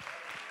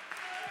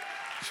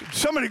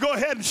 Somebody go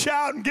ahead and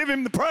shout and give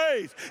him the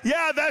praise.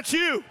 Yeah, that's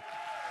you.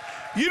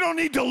 You don't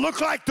need to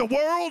look like the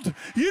world.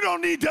 You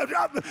don't need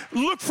to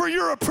look for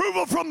your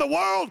approval from the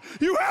world.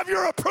 You have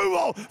your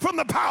approval from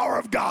the power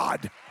of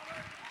God.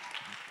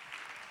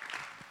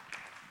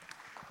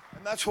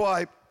 And that's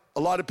why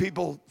a lot of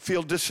people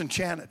feel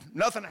disenchanted.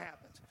 Nothing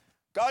happens.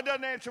 God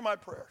doesn't answer my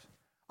prayers.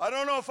 I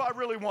don't know if I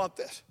really want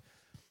this.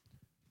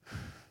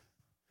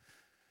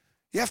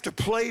 You have to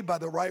play by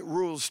the right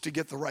rules to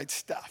get the right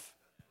stuff.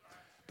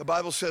 The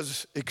Bible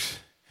says,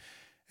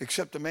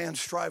 except a man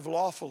strive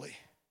lawfully,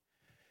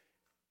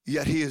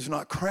 yet he is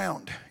not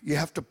crowned. You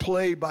have to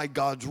play by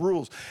God's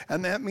rules.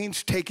 And that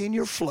means taking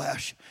your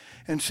flesh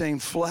and saying,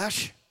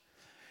 flesh,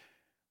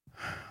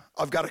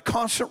 I've got a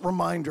constant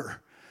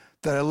reminder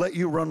that I let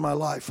you run my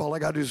life. All I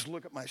got to do is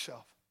look at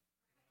myself.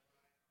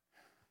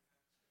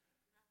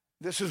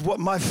 This is what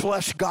my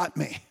flesh got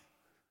me.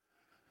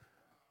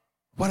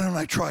 Why don't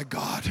I try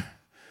God?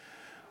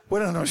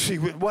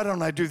 Why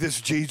don't I do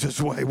this Jesus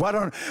way? Why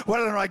don't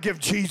I give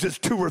Jesus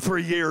 2 or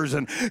 3 years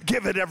and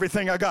give it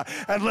everything I got?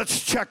 And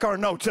let's check our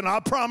notes. And I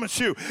promise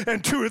you,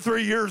 and 2 or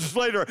 3 years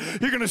later,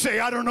 you're going to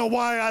say, I don't know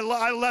why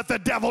I let the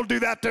devil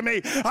do that to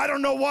me. I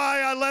don't know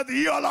why I let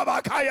the...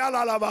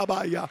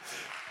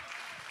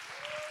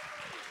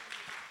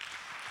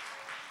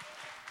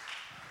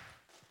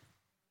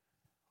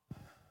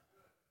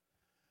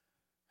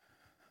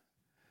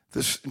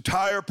 This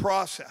entire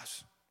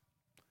process,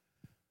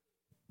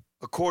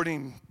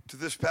 according to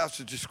this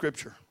passage of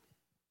Scripture,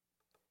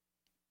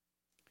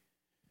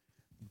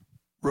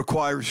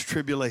 requires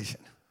tribulation.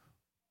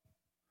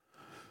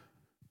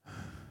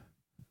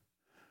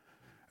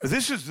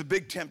 This is the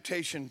big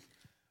temptation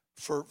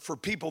for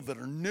people that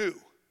are new.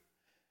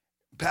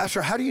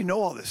 Pastor, how do you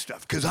know all this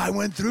stuff? Because I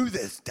went through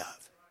this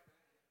stuff.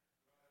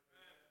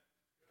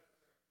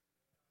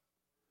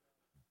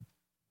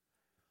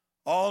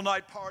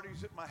 All-night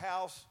parties at my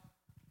house.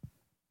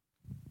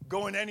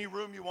 Go in any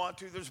room you want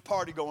to. There's a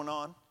party going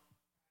on.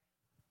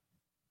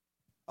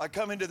 I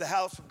come into the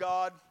house of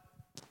God,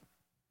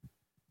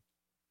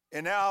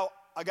 and now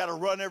I got to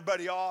run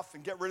everybody off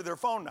and get rid of their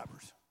phone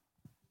numbers.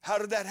 How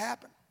did that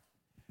happen?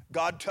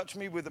 God touched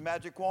me with a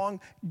magic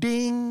wand.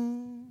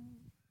 Ding.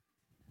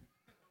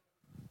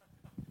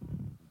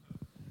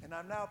 And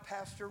I'm now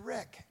Pastor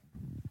Rick.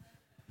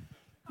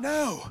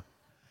 No.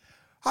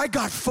 I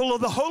got full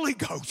of the Holy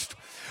Ghost.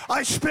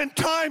 I spent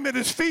time at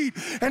his feet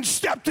and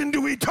stepped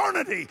into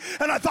eternity.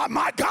 And I thought,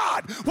 my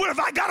God, what have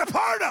I got a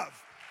part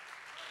of?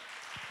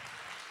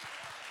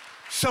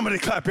 Somebody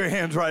clap your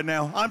hands right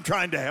now. I'm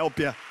trying to help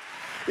you.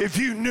 If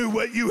you knew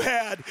what you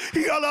had,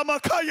 you'd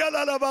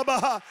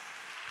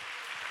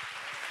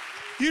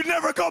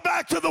never go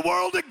back to the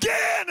world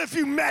again if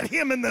you met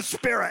him in the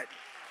Spirit.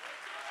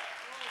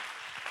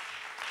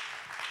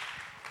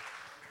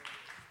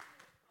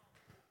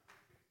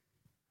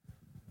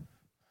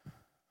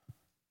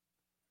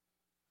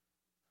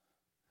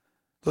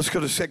 Let's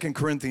go to 2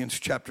 Corinthians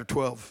chapter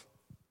 12.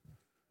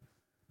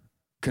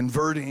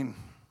 Converting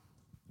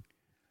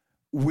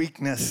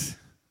weakness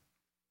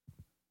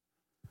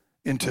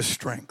into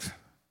strength.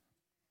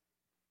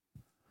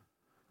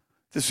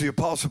 This is the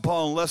Apostle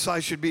Paul. Unless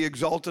I should be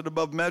exalted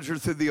above measure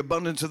through the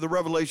abundance of the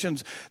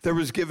revelations, there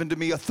was given to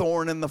me a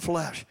thorn in the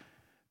flesh,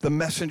 the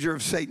messenger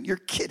of Satan. You're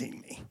kidding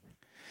me.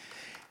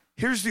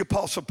 Here's the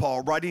Apostle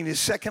Paul writing his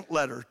second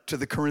letter to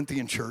the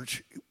Corinthian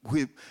church,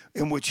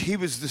 in which he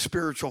was the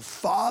spiritual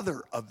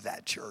father of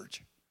that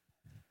church.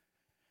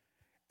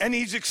 And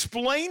he's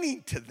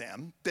explaining to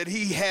them that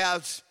he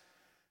has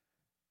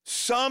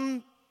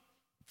some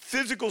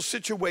physical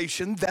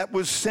situation that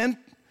was sent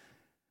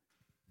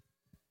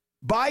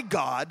by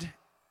God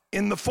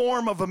in the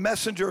form of a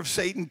messenger of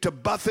Satan to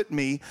buffet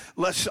me,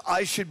 lest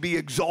I should be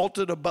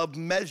exalted above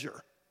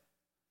measure.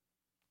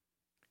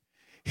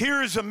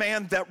 Here is a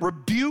man that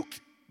rebuked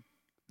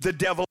the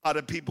devil out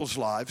of people's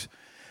lives,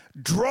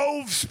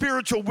 drove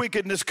spiritual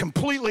wickedness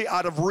completely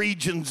out of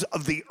regions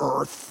of the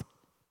earth,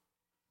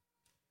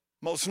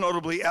 most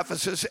notably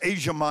Ephesus,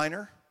 Asia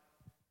Minor,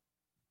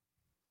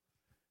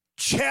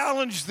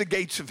 challenged the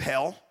gates of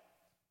hell,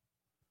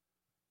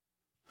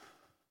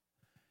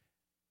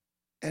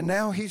 and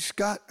now he's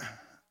got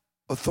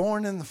a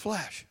thorn in the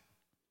flesh.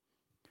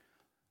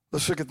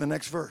 Let's look at the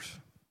next verse.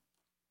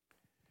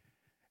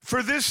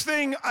 For this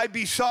thing I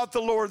besought the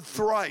Lord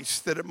thrice,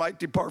 that it might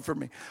depart from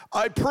me.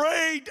 I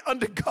prayed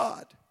unto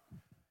God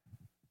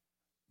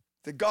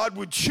that God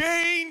would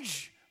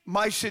change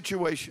my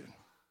situation.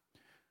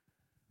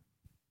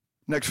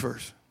 Next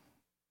verse.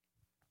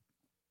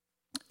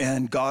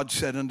 And God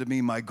said unto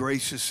me, my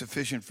grace is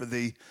sufficient for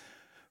thee,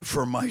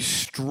 for my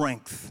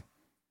strength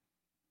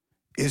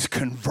is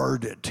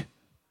converted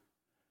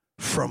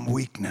from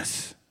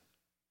weakness.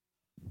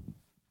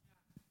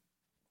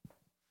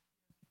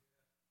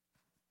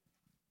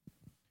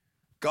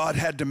 God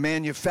had to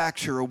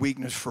manufacture a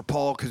weakness for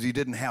Paul because he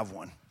didn't have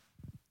one.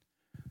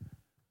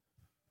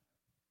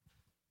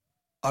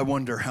 I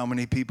wonder how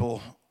many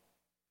people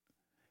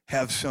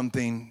have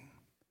something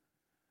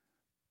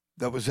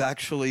that was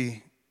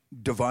actually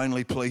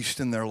divinely placed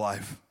in their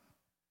life.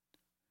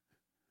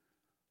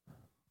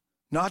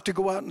 Not to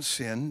go out and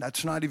sin,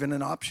 that's not even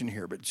an option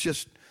here, but it's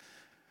just,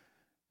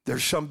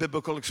 there's some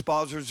biblical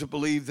expositors that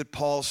believe that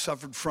Paul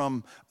suffered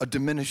from a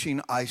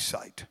diminishing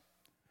eyesight.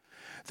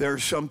 There are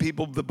some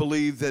people that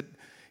believe that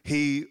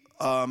he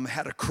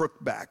had a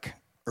crook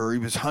back, or he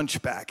was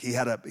hunchback. He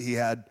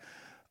had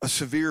a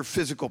severe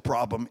physical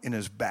problem in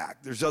his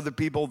back. There's other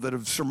people that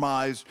have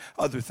surmised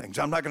other things.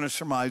 I'm not going to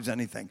surmise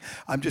anything.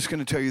 I'm just going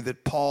to tell you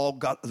that Paul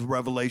got the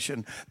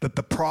revelation that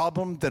the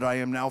problem that I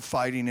am now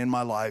fighting in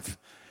my life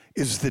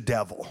is the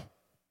devil,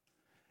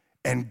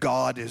 and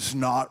God is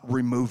not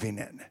removing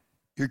it.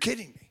 You're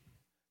kidding me.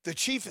 The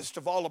chiefest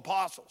of all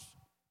apostles,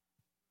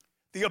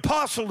 the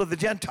apostle of the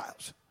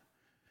Gentiles,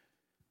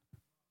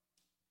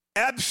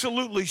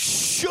 absolutely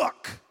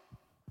shook.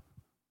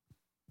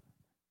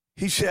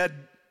 He said,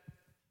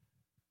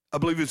 I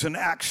believe it was in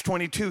Acts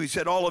 22, he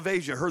said, all of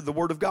Asia heard the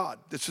word of God.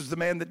 This is the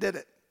man that did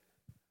it.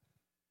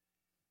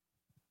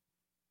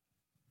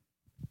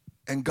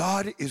 And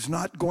God is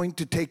not going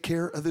to take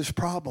care of this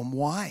problem.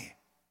 Why?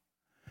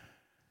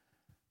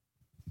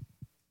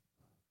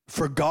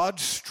 For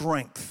God's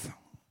strength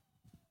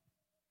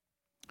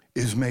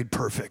is made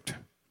perfect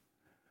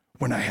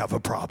when I have a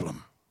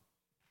problem.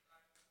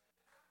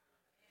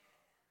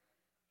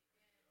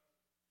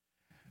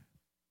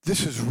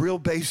 This is real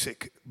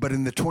basic, but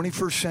in the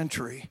 21st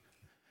century,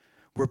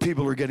 where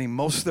people are getting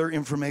most of their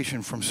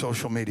information from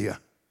social media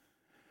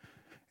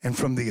and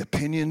from the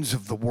opinions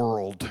of the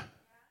world,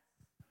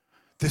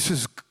 this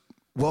is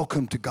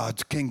welcome to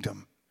God's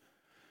kingdom.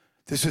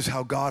 This is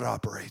how God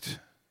operates.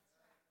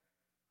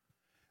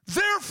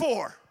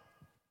 Therefore,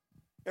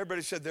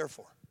 everybody said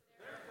therefore.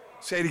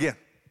 Say it again.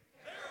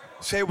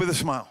 Say it with a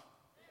smile.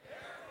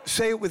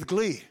 Say it with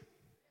glee.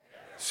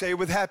 Say it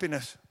with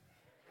happiness.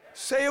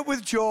 Say it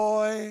with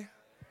joy.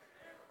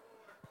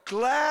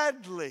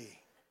 Gladly.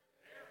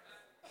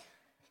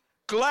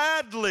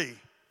 Gladly.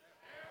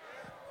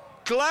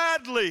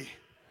 Gladly.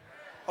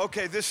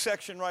 Okay, this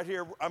section right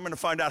here, I'm going to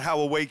find out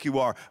how awake you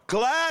are.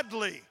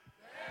 Gladly.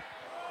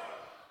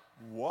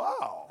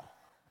 Wow.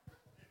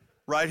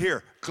 Right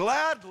here.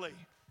 Gladly.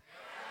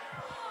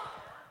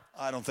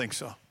 I don't think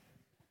so.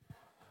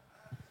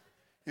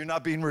 You're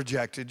not being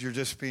rejected. You're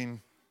just being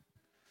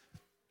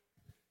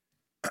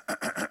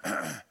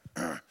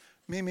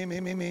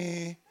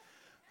me.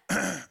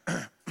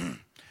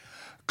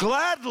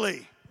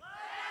 Gladly.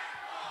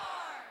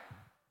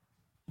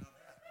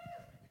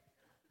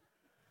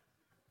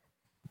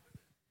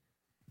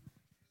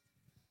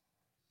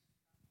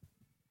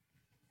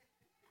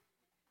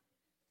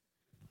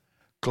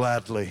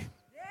 Gladly.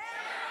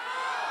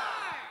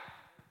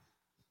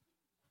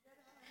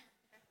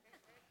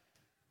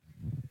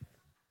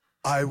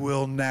 I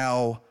will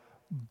now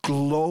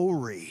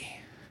glory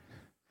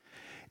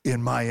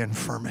in my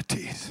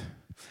infirmities.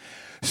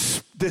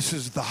 This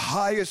is the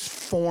highest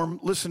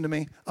form. Listen to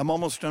me. I'm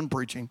almost done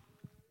preaching.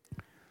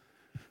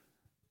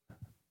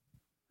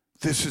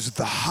 This is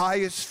the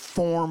highest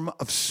form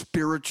of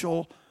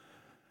spiritual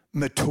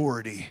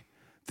maturity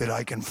that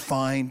I can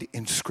find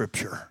in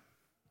Scripture.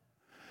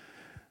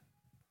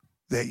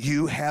 That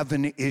you have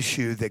an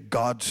issue that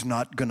God's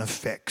not going to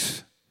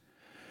fix.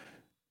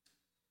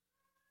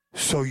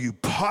 So you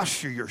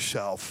posture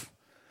yourself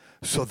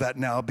so that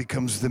now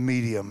becomes the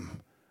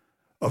medium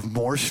of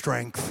more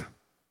strength,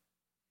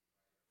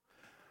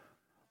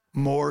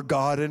 more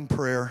God in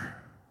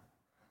prayer.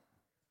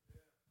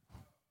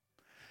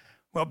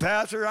 Well,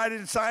 Pastor, I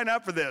didn't sign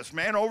up for this.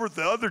 Man, over at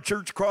the other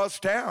church across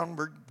town,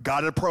 we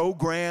got a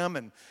program,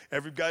 and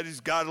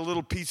everybody's got a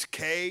little piece of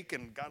cake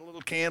and got a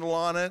little candle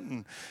on it,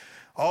 and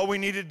all we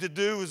needed to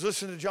do was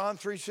listen to John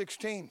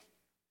 3:16.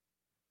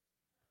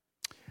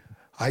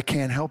 I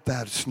can't help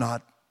that. It's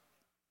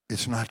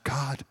not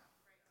God.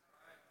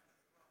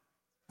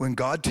 When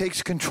God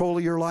takes control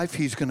of your life,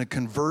 he's going to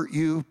convert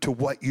you to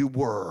what you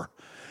were,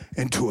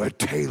 into a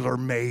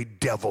tailor-made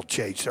devil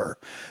chaser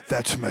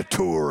that's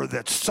mature,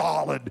 that's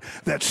solid,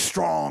 that's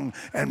strong,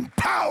 and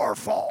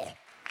powerful.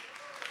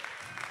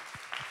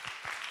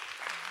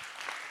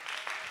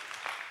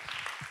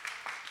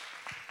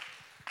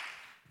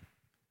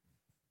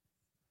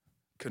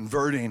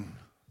 Converting.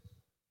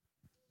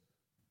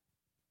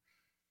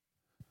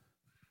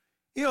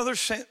 You know,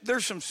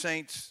 there's some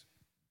saints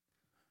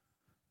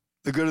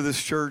that go to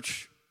this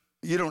church,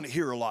 you don't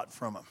hear a lot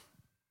from them.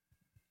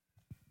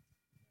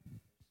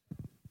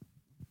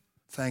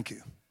 Thank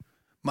you.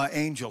 My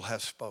angel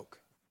has spoke.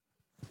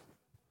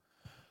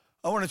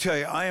 I want to tell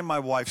you, I am my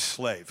wife's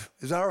slave.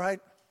 Is that all right?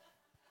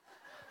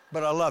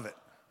 But I love it.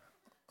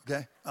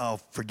 Okay? Oh,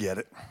 forget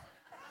it.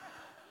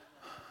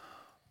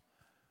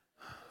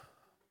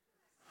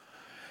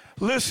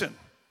 Listen.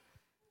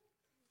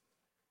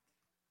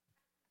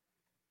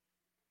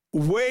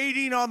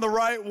 Waiting on the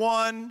right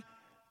one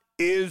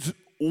is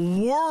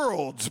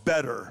worlds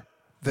better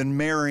than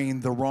marrying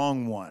the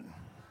wrong one.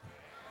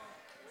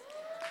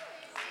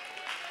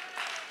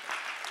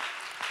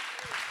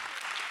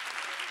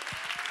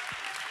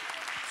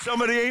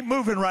 Somebody ain't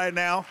moving right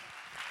now,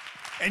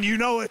 and you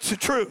know it's the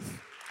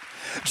truth.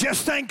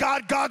 Just thank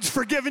God God's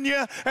forgiven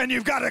you, and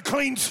you've got a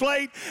clean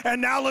slate, and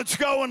now let's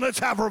go and let's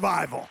have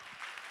revival.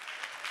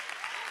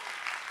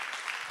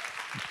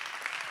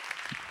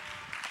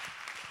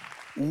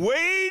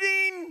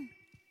 Waiting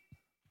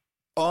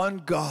on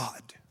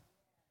God.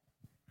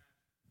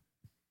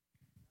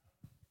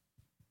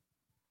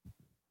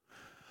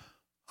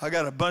 I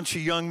got a bunch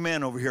of young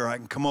men over here. I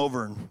can come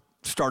over and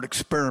start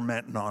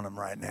experimenting on them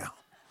right now.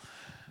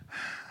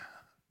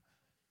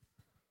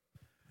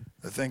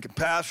 They're thinking,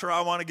 Pastor,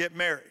 I want to get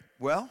married.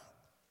 Well,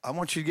 I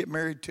want you to get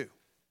married too.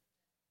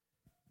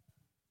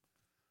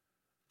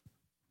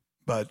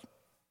 But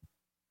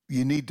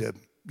you need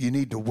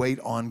to wait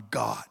on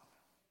God.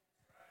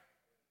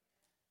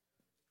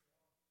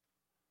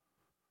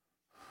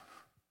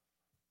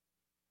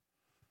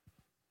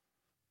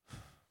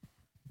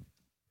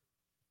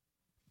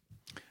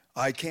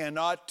 I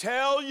cannot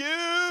tell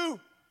you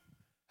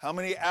how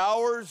many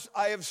hours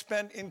I have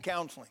spent in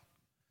counseling.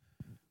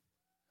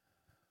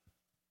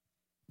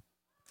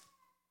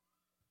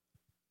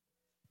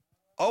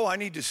 Oh, I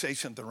need to say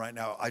something right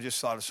now. I just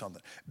thought of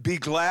something. Be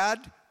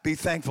glad, be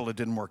thankful it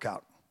didn't work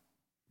out.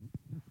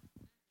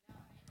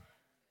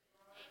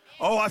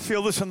 Oh, I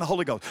feel this in the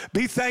Holy Ghost.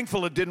 Be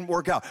thankful it didn't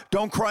work out.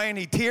 Don't cry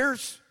any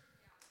tears.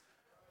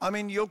 I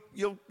mean, you'll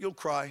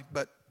cry,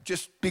 but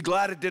just be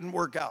glad it didn't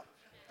work out.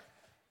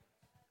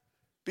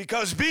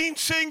 Because being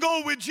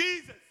single with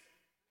Jesus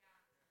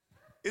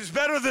is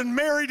better than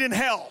married in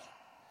hell.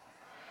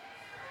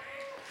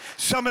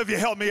 Some of you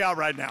help me out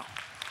right now.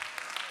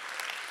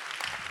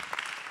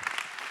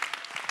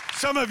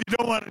 Some of you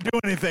don't want to do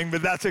anything,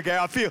 but that's okay.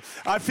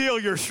 I feel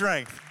your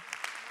strength.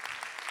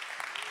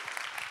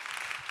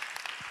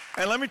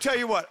 And let me tell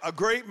you what, a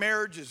great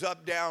marriage is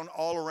up, down,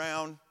 all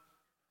around.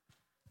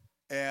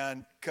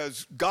 And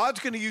because God's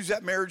going to use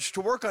that marriage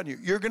to work on you.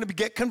 You're going to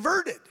get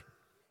converted.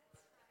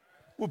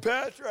 Well,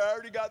 Pastor, I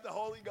already got the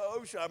Holy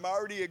Ghost. I'm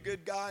already a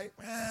good guy.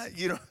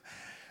 You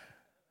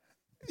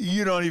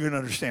don't even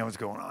understand what's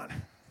going on.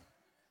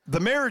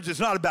 The marriage is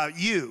not about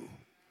you.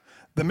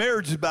 The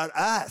marriage is about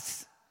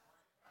us.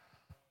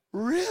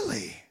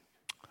 Really?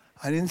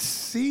 I didn't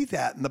see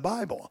that in the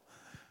Bible.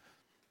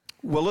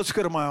 Well, let's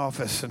go to my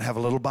office and have a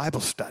little Bible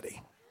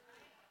study.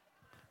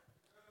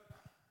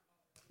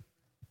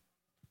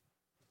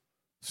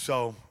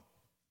 So,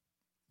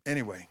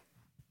 anyway,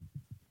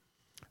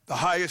 the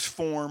highest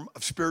form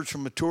of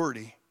spiritual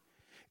maturity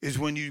is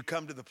when you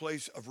come to the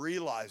place of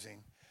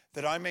realizing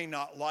that I may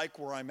not like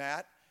where I'm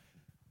at.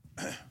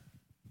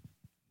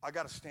 I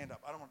got to stand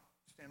up. I don't want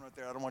to stand right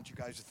there. I don't want you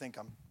guys to think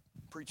I'm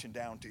preaching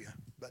down to you.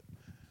 But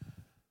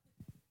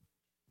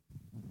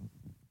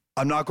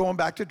I'm not going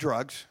back to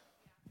drugs.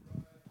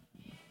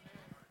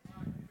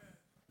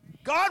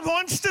 God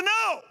wants to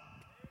know.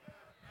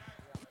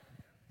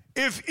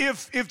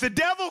 If the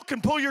devil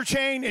can pull your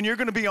chain and you're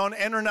going to be on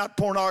internet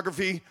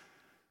pornography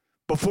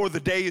before the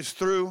day is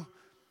through,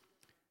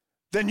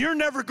 then you're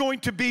never going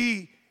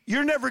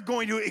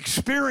to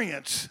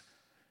experience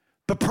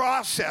the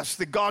process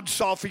that God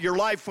saw for your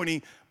life when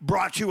he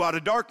brought you out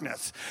of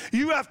darkness.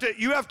 You have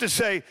to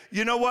say,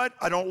 you know what?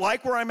 I don't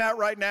like where I'm at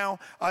right now.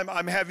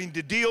 I'm having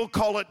to deal,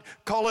 call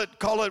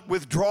it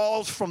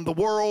withdrawals from the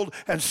world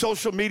and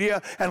social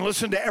media and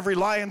listen to every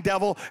lying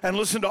devil and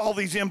listen to all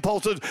these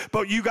impulses.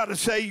 But you got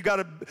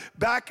to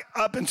back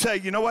up and say,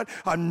 you know what?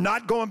 I'm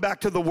not going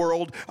back to the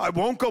world. I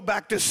won't go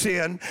back to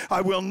sin.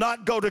 I will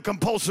not go to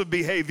compulsive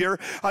behavior.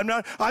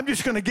 I'm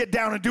just going to get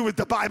down and do what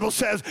the Bible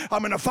says. I'm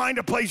going to find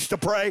a place to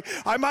pray.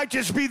 I might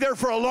just be there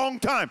for a long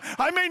time.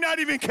 I may not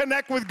even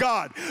connect with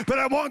God, but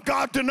I want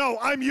God to know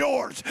I'm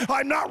yours.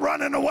 I'm not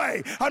running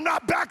away. I'm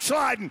not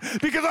backsliding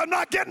because I'm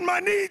not getting my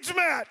needs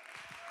met.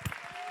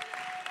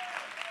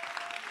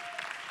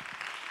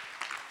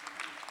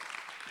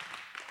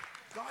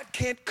 God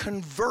can't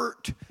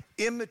convert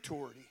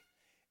immaturity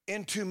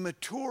into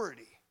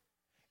maturity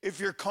if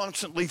you're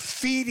constantly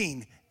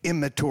feeding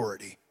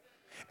immaturity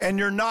and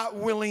you're not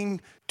willing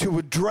to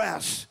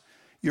address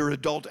your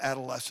adult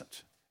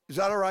adolescence. Is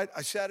that all right?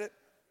 I said it.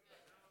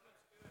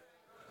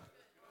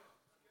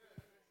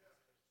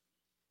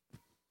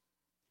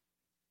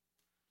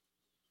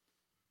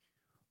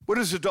 What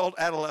is adult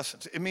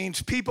adolescence? It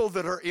means people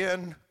that are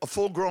in a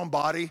full-grown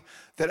body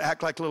that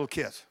act like little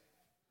kids.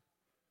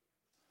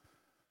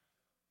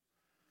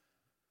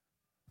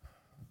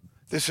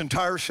 This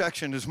entire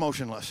section is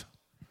motionless.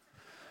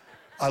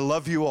 I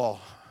love you all.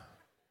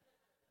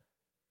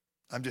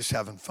 I'm just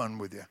having fun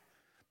with you.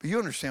 But you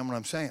understand what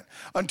I'm saying.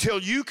 Until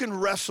you can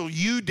wrestle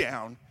you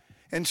down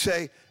and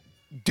say,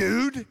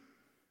 dude,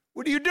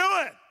 what are you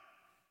doing?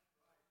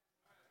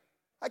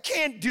 I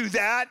can't do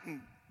that and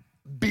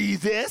be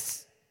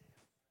this.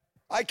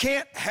 I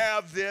can't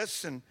have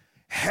this and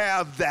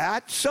have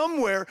that.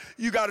 Somewhere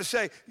you got to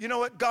say, you know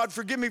what, God,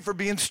 forgive me for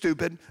being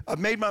stupid. I've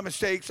made my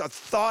mistakes. I've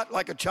thought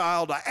like a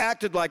child. I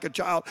acted like a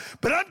child,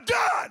 but I'm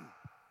done.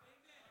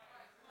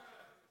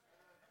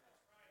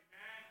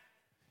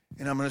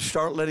 And I'm going to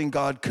start letting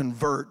God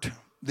convert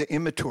the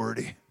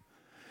immaturity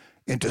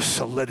into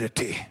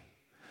solidity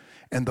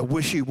and the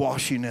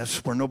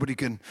wishy-washiness where nobody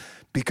can,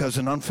 because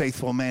an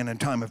unfaithful man in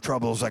time of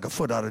trouble is like a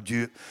foot out of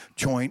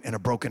joint and a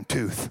broken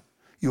tooth.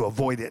 You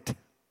avoid it.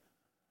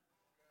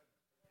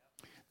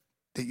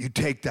 That you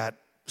take that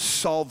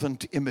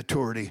solvent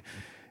immaturity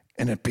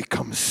and it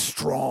becomes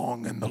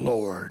strong in the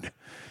Lord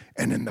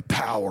and in the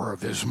power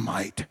of his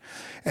might.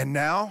 And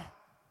now,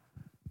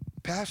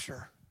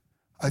 Pastor,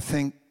 I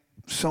think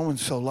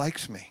so-and-so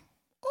likes me.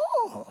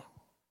 Oh,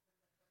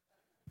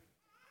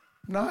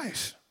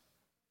 nice.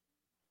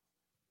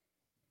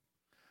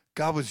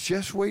 God was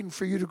just waiting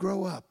for you to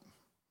grow up.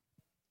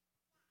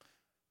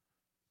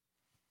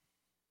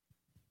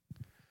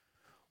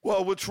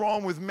 Well, what's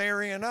wrong with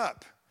marrying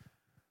up?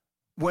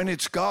 When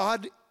it's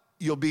God,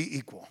 you'll be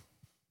equal.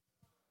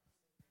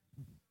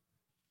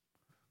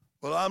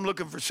 Well, I'm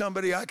looking for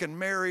somebody I can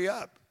marry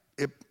up.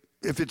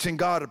 If it's in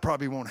God, it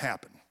probably won't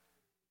happen.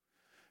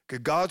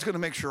 Because God's going to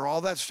make sure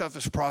all that stuff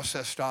is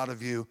processed out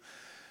of you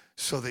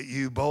so that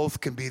you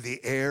both can be the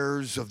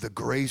heirs of the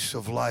grace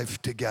of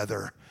life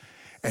together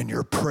and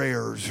your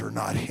prayers are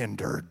not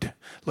hindered.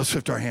 Let's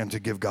lift our hands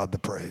and give God the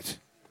praise.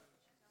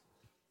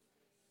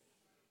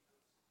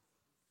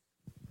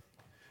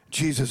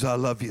 Jesus, I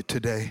love you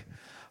today.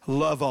 I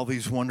love all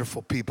these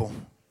wonderful people.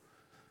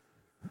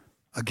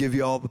 I give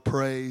you all the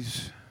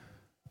praise.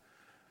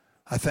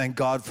 I thank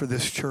God for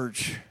this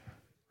church.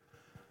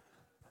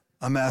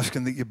 I'm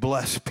asking that you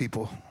bless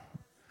people.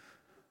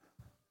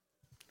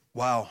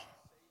 Wow.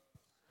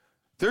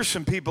 There's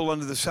some people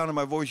under the sound of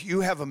my voice.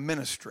 You have a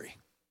ministry.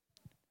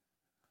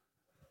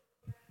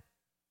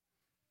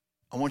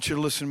 I want you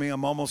to listen to me.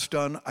 I'm almost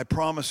done. I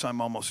promise I'm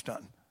almost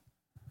done.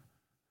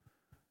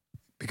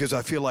 Because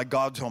I feel like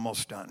God's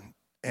almost done.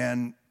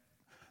 And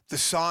the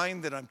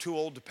sign that I'm too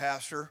old to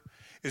pastor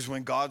is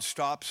when God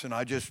stops and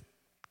I just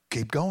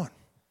keep going.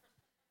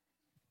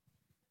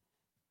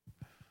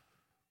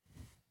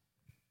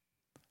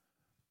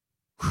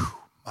 Whew,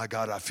 my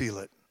God, I feel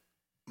it.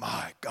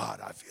 My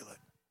God, I feel it.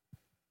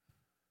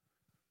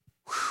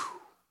 Whew.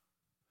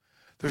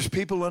 There's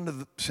people under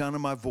the sound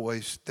of my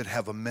voice that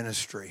have a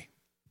ministry.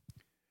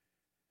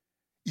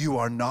 You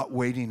are not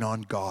waiting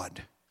on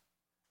God.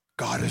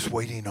 God is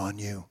waiting on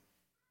you.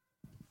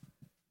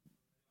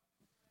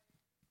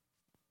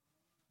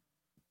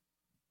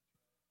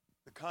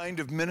 The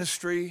kind of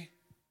ministry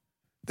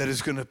that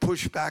is going to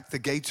push back the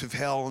gates of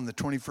hell in the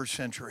 21st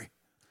century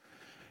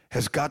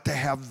has got to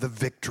have the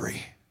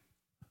victory.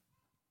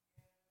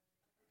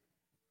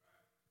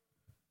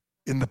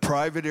 In the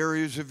private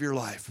areas of your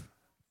life.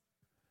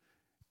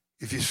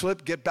 If you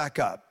slip, get back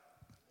up.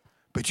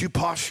 But you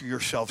posture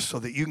yourself so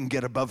that you can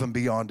get above and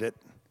beyond it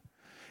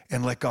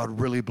and let God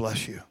really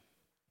bless you.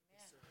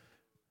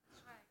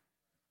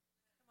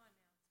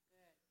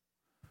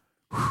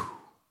 Whew.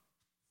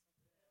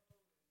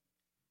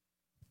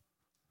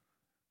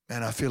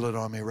 Man, I feel it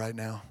on me right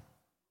now.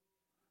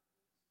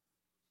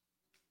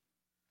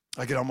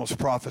 I can almost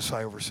prophesy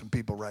over some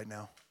people right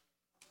now.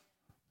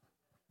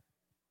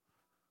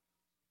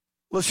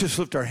 Let's just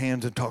lift our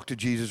hands and talk to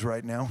Jesus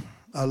right now.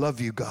 I love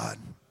you, God.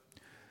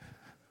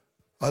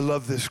 I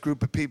love this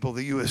group of people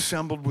that you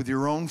assembled with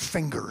your own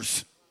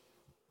fingers.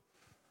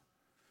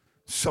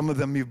 Some of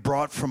them you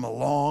brought from a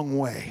long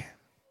way.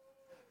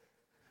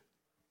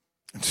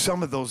 And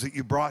some of those that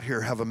you brought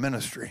here have a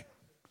ministry.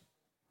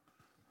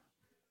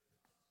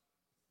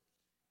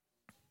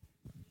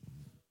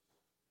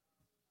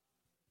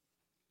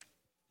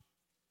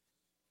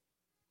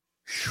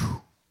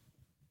 Whew.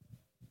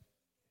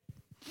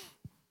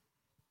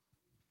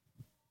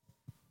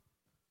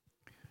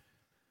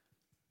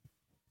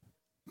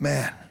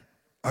 Man,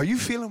 are you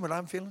feeling what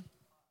I'm feeling?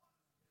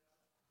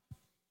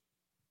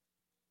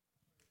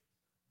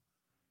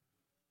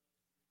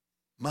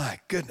 My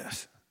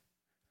goodness.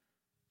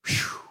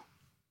 Whew.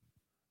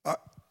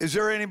 Is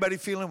there anybody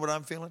feeling what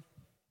I'm feeling?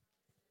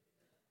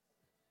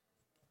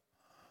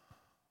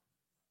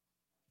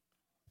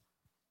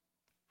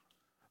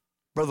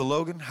 Brother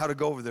Logan, how'd it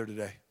go over there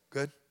today?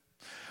 Good?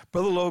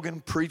 Brother Logan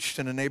preached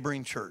in a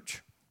neighboring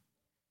church.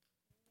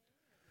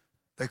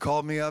 They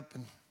called me up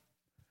and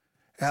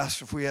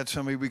asked if we had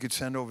somebody we could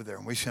send over there,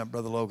 and we sent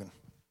Brother Logan.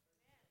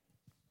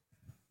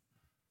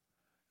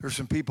 There's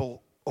some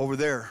people over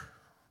there.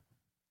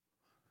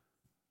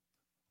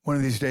 One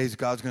of these days,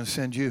 God's going to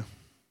send you.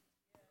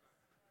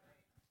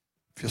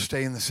 If you'll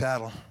stay in the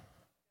saddle.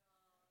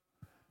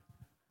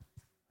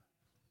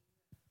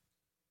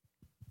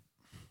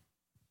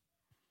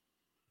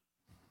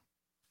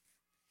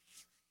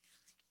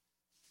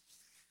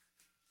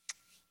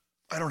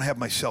 I don't have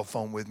my cell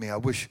phone with me. I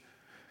wish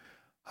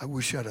I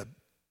had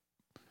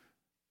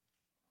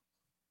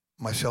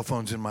my cell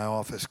phone's in my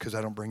office because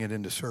I don't bring it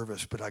into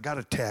service. But I got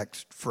a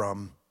text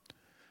from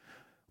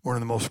one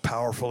of the most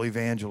powerful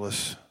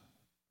evangelists.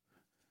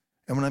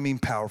 And when I mean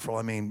powerful,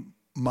 I mean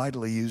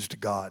mightily used to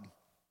God.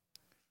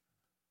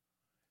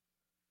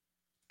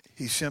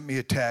 He sent me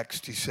a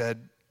text. He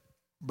said,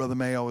 Brother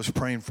Mayo, I was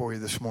praying for you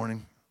this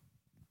morning.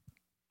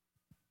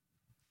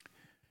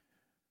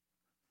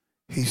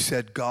 He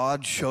said,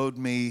 God showed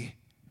me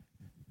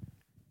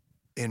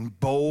in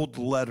bold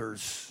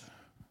letters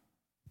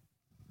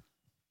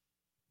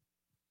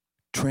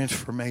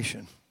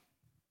transformation.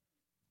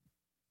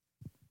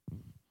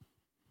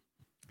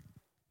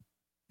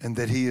 And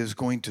that he is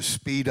going to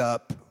speed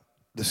up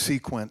the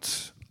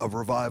sequence of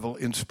revival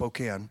in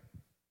Spokane.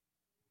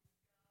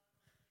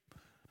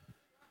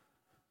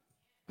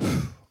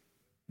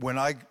 When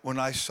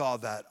I saw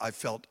that, I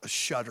felt a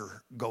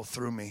shudder go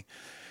through me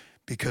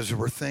because there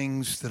were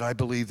things that I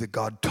believe that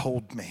God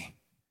told me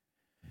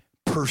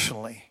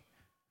personally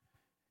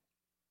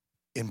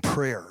in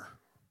prayer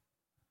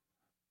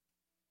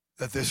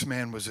that this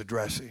man was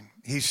addressing.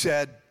 He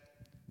said,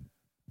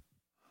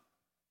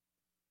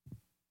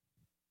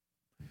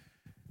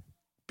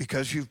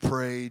 because you've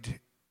prayed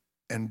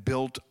and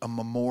built a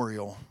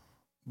memorial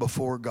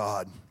before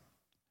God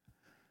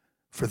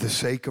for the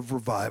sake of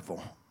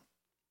revival,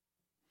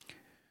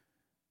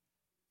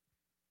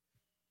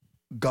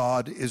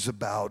 God is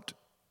about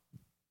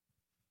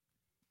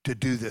to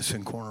do this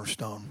in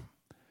Cornerstone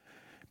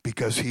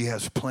because he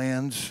has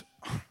plans.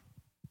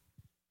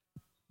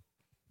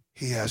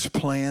 He has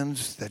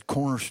plans that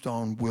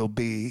Cornerstone will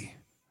be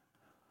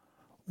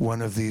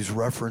one of these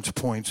reference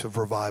points of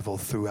revival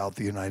throughout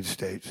the United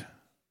States.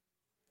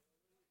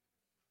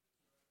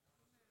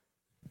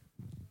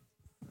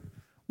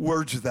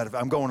 Words of that,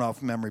 I'm going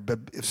off memory, but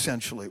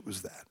essentially it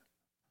was that.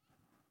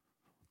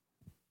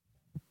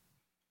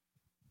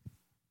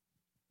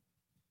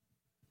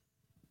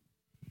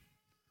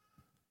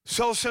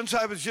 So since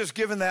I was just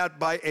given that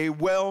by a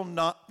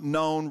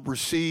well-known,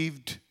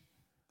 received,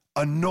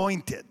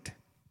 anointed,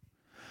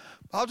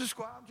 I'll just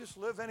go out and just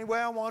live any way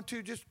I want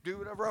to, just do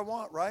whatever I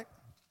want, right?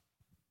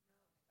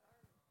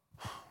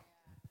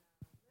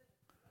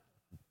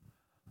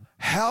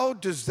 How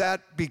does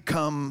that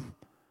become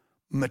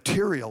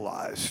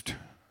materialized?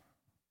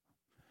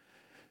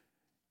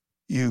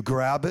 You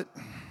grab it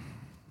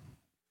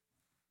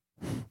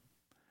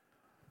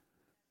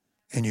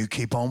and you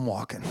keep on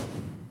walking.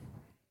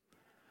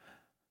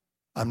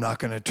 I'm not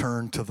going to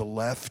turn to the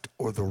left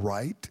or the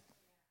right.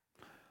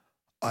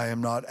 I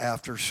am not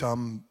after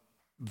some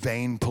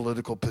vain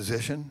political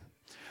position.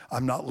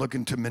 I'm not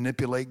looking to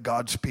manipulate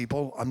God's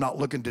people. I'm not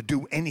looking to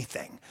do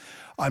anything.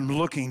 I'm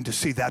looking to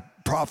see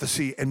that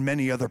prophecy and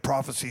many other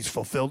prophecies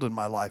fulfilled in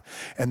my life.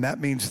 And that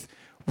means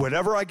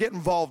whatever I get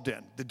involved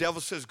in, the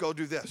devil says, go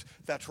do this.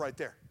 That's right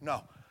there.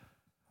 No.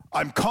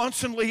 I'm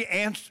constantly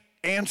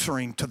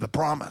answering to the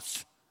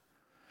promise,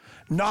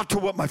 not to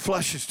what my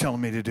flesh is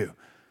telling me to do.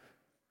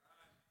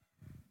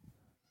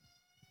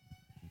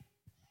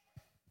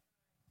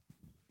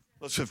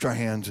 Let's lift our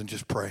hands and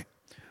just pray.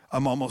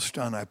 I'm almost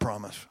done, I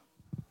promise.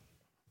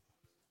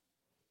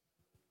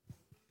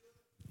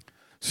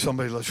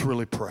 Somebody, let's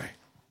really pray.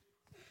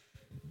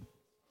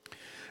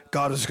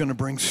 God is going to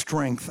bring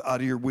strength out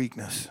of your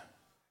weakness.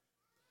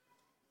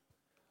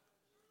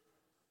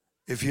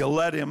 If you'll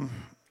let him,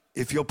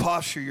 if you'll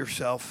posture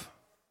yourself,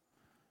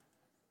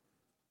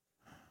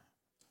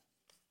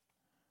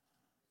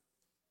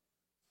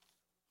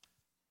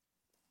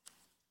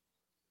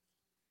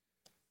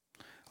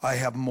 I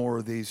have more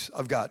of these.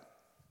 I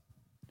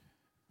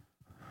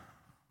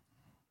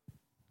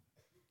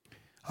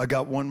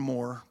got one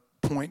more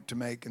point to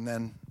make, and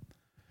then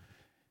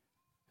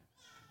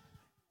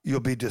you'll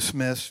be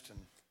dismissed, and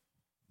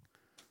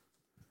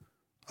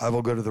I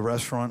will go to the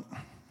restaurant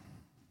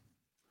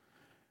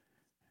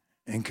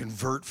and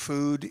convert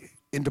food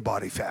into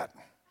body fat.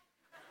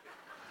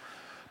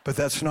 But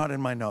that's not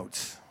in my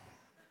notes.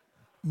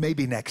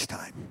 Maybe next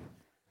time.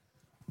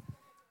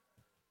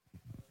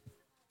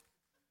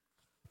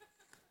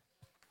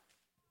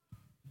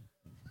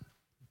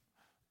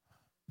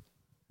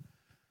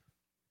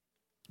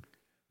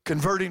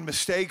 Converting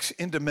mistakes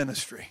into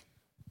ministry.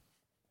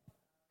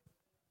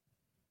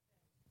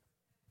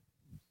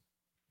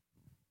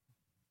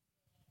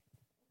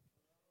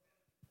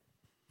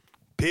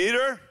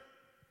 Peter,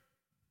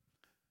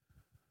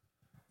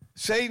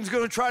 Satan's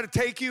going to try to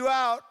take you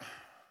out.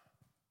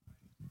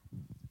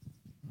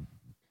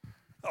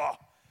 Oh,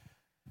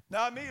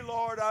 not me,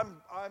 Lord.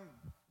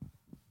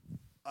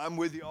 I'm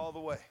with you all the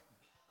way.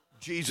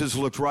 Jesus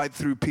looked right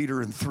through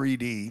Peter in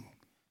 3D.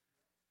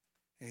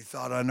 And he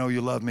thought, I know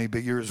you love me,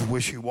 but you're as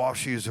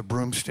wishy-washy as a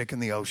broomstick in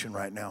the ocean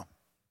right now.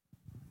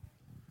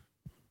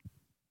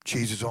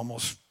 Jesus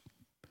almost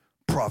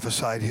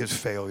prophesied his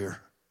failure.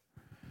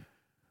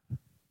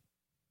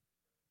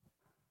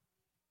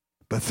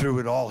 But through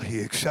it all, he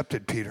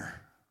accepted Peter.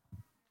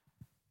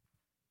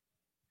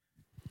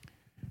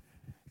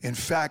 In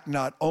fact,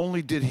 not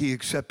only did he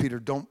accept Peter,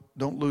 don't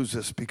lose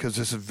this because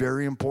this is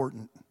very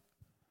important.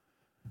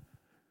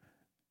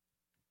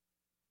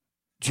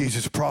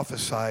 Jesus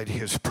prophesied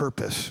his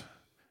purpose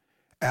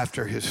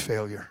after his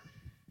failure.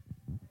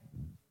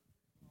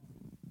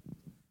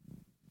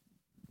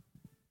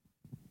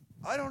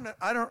 I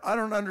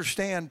don't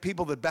understand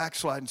people that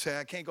backslide and say,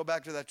 I can't go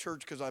back to that church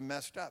because I'm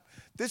messed up.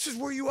 This is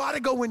where you ought to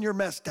go when you're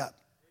messed up.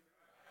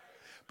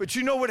 But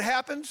you know what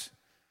happens?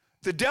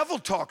 The devil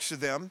talks to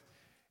them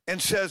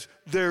and says,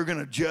 they're going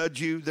to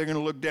judge you. They're going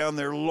to look down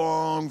their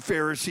long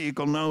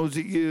Pharisaical nose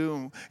at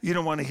you. You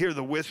don't want to hear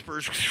the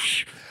whispers.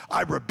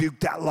 I rebuke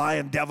that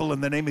lying devil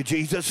in the name of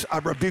Jesus. I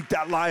rebuke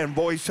that lying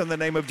voice in the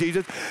name of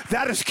Jesus.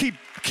 That is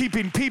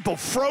keeping people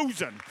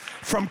frozen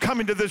from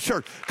coming to this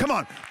church. Come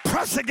on,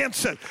 press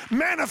against it.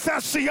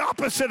 Manifest the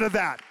opposite of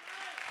that.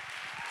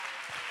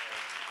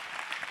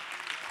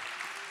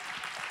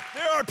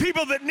 There are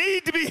people that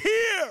need to be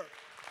here.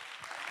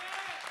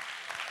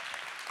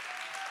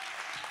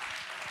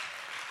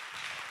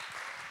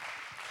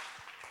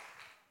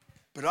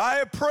 But I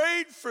have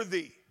prayed for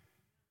thee,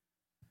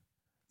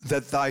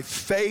 that thy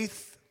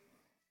faith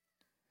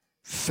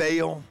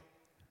fail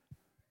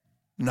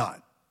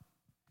not.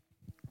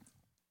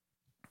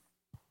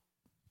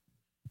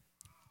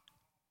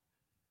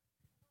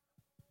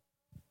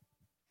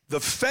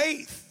 The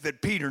faith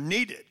that Peter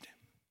needed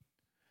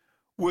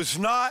was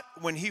not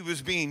when he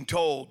was being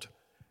told,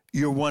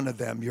 you're one of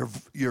them,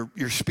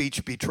 your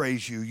speech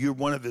betrays you, you're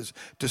one of his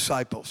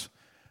disciples.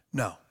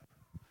 No.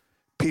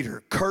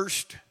 Peter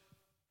cursed.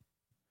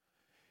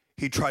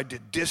 He tried to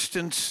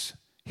distance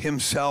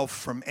himself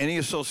from any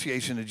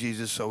association of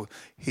Jesus, so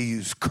he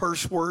used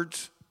curse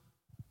words.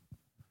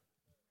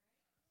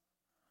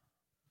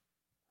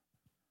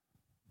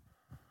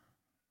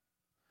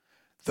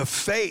 The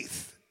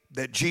faith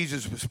that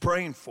Jesus was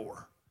praying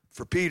for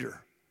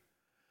Peter,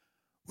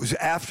 was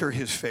after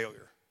his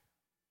failure.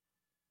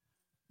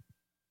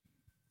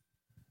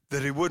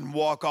 That he wouldn't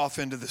walk off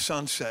into the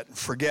sunset and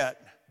forget.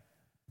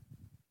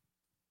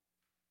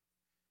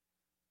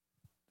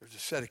 There's a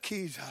set of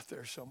keys out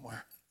there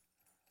somewhere.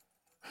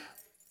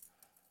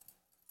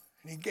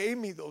 And he gave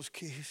me those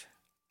keys.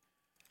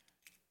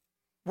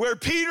 Where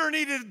Peter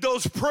needed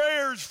those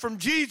prayers from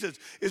Jesus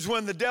is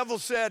when the devil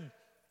said,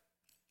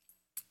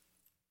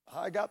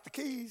 I got the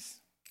keys,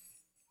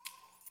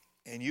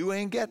 and you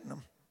ain't getting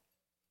them.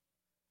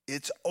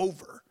 It's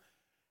over.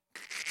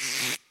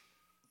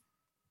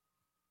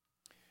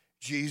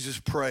 Jesus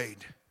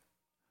prayed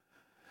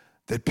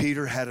that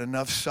Peter had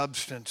enough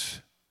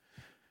substance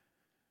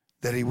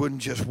that he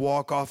wouldn't just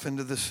walk off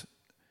into the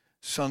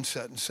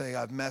sunset and say,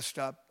 I've messed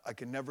up. I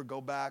can never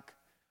go back.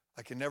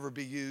 I can never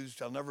be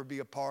used. I'll never be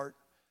a part.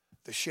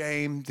 The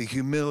shame, the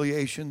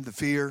humiliation, the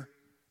fear.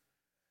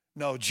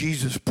 No,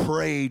 Jesus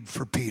prayed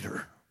for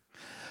Peter.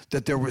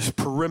 That there was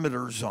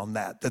perimeters on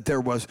that there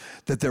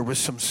was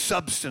some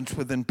substance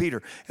within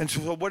Peter. And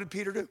so what did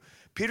Peter do?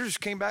 Peter just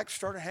came back,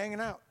 started hanging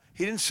out.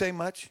 He didn't say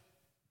much.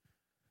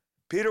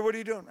 Peter, what are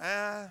you doing?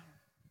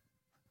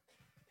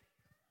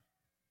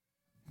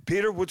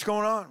 Peter, what's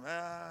going on?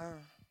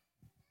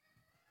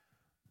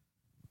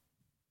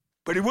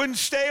 But he wouldn't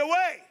stay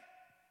away.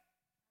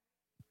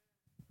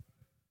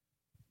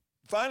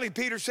 Finally,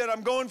 Peter said,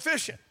 I'm going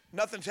fishing.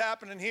 Nothing's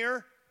happening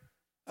here.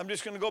 I'm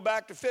just going to go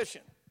back to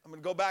fishing. I'm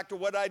going to go back to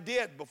what I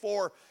did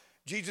before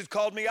Jesus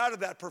called me out of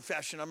that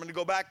profession. I'm going to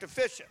go back to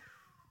fishing.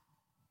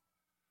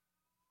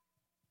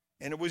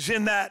 And it was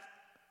in that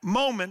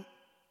moment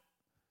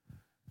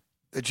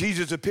that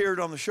Jesus appeared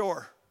on the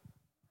shore.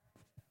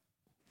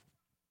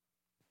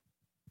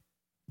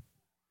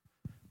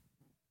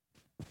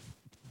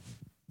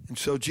 And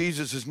so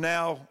Jesus is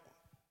now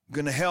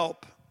going to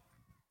help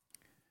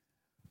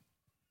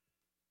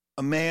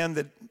a man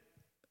that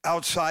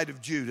outside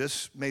of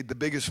Judas made the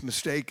biggest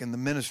mistake in the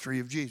ministry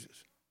of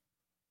Jesus.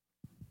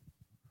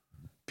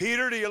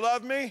 Peter, do you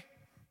love me?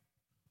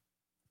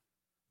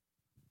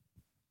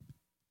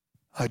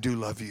 I do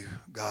love you,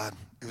 God.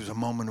 It was a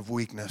moment of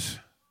weakness.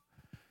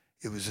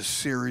 It was a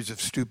series of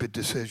stupid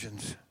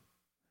decisions.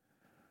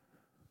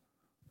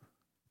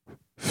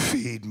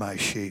 Feed my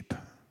sheep.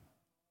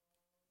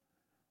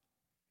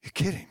 You're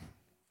kidding.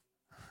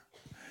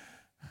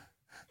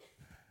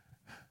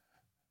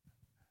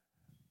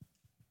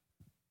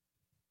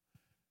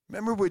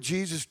 Remember what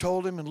Jesus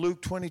told him in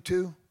Luke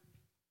 22?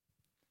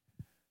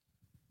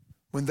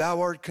 When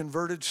thou art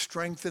converted,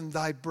 strengthen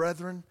thy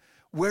brethren.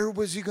 Where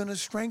was he going to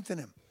strengthen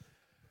him?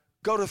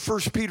 Go to 1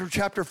 Peter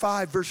chapter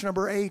 5, verse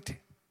number 8.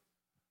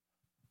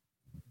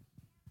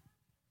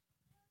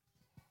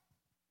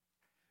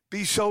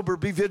 Be sober,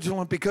 be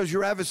vigilant, because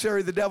your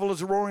adversary, the devil,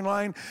 is a roaring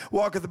lion,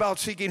 walketh about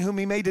seeking whom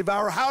he may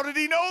devour. How did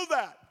he know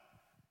that?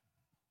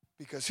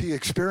 Because he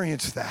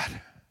experienced that.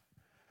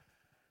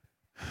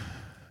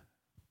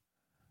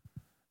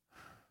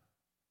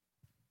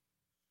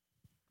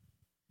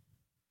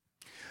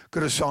 Go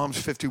to Psalms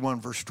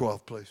 51, verse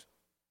 12, please.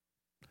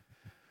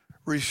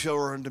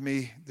 Restore unto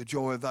me the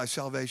joy of thy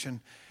salvation,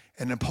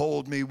 and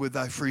uphold me with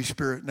thy free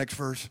spirit. Next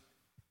verse.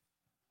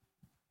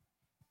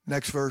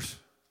 Next verse.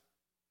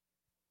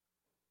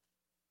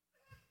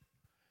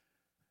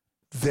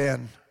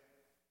 Then.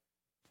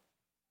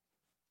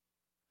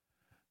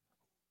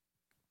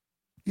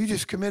 You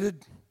just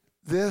committed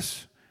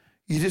this.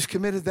 You just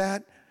committed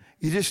that.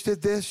 You just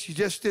did this. You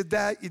just did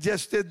that. You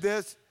just did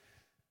this.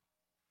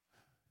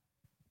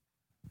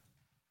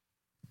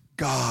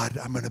 God,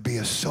 I'm going to be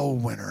a soul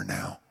winner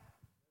now.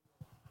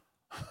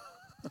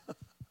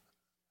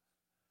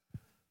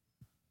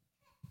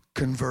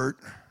 Convert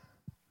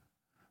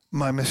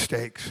my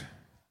mistakes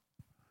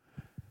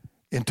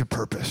into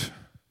purpose.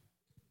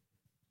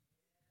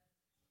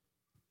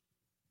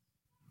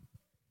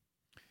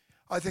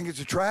 I think it's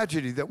a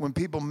tragedy that when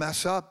people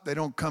mess up, they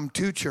don't come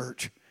to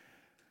church.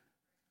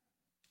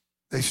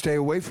 They stay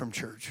away from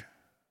church.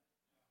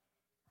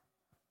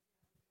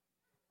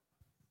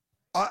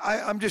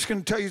 I'm just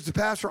going to tell you as the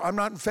pastor, I'm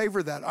not in favor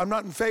of that. I'm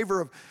not in favor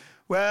of,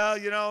 well,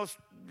 you know,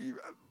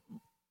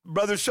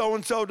 brother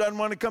so-and-so doesn't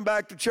want to come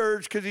back to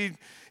church because he,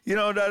 you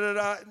know,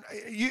 da-da-da.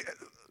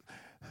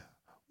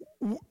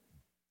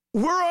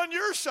 We're on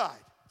your side.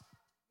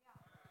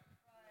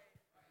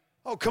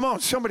 Oh, come on,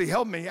 somebody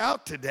help me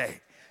out today.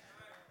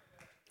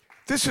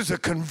 This is a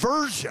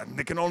conversion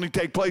that can only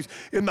take place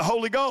in the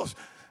Holy Ghost.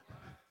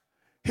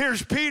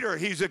 Here's Peter.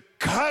 He's a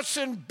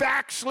cussing,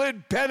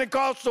 backslid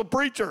Pentecostal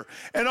preacher.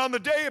 And on the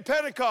day of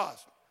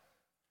Pentecost,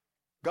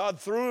 God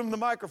threw him the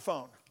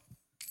microphone.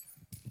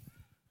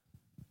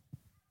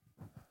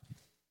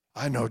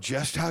 I know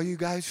just how you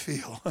guys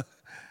feel.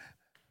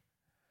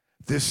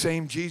 This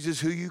same Jesus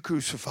who you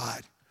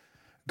crucified,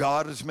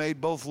 God has made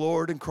both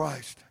Lord and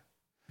Christ.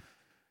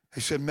 He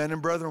said, men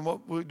and brethren,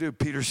 what will we do?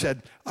 Peter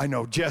said, I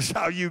know just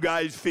how you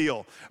guys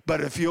feel. But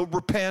if you'll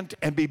repent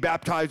and be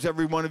baptized,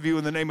 every one of you,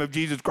 in the name of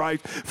Jesus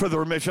Christ for the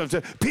remission of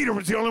sin. Peter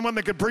was the only one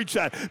that could preach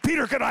that.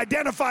 Peter could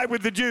identify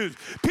with the Jews.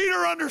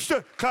 Peter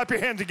understood. Clap your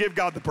hands and give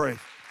God the praise.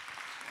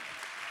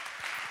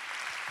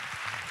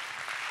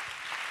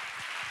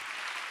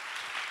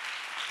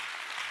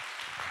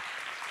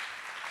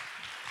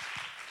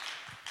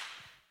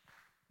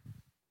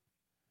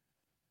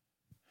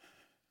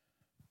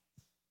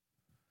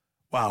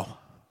 Wow.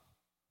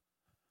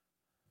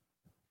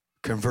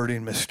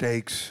 Converting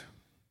mistakes,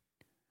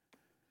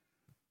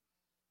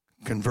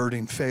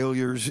 converting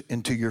failures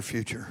into your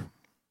future.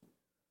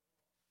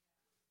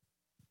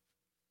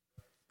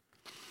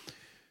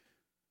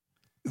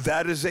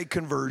 That is a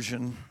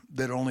conversion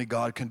that only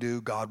God can do.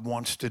 God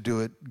wants to do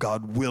it.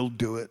 God will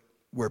do it,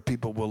 where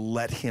people will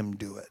let him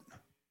do it.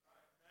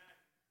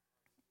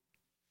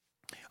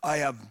 I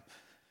have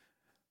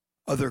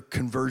other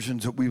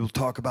conversions that we will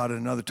talk about at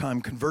another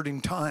time.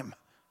 Converting time.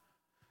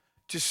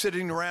 Just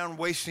sitting around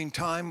wasting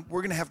time,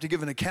 we're going to have to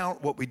give an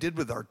account what we did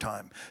with our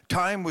time.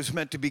 Time was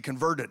meant to be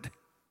converted.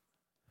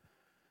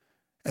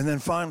 And then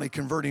finally,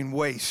 converting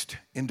waste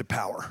into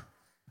power.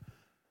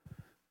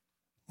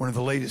 One of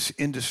the latest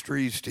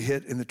industries to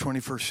hit in the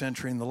 21st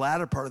century, in the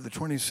latter part of the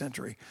 20th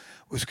century,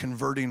 was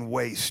converting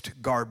waste,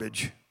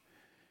 garbage,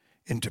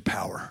 into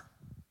power.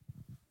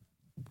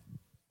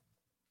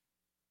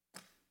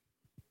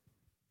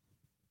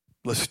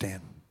 Let's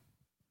stand.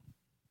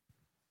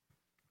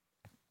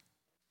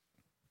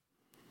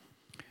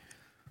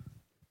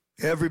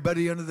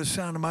 Everybody under the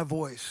sound of my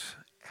voice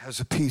has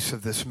a piece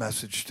of this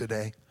message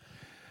today.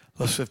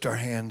 Let's lift our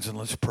hands and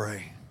let's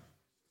pray.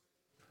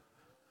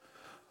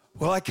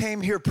 Well, I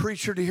came here,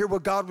 preacher, to hear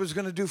what God was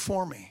going to do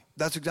for me.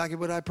 That's exactly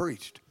what I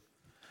preached.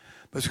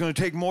 But it's going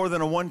to take more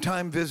than a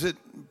one-time visit,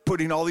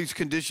 putting all these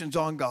conditions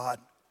on God.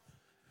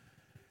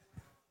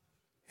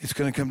 It's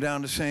going to come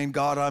down to saying,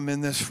 God, I'm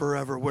in this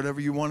forever. Whatever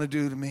you want to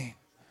do to me.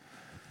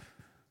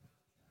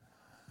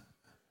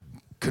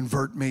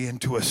 Convert me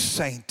into a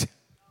saint.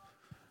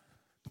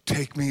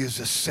 Take me as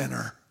a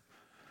sinner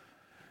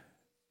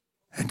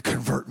and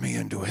convert me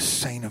into a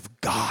saint of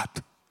God.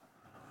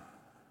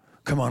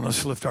 Come on,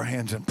 let's lift our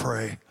hands and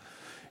pray.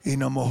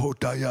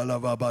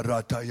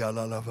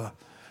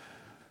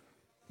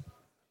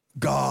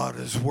 God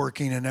is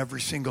working in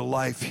every single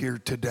life here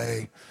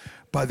today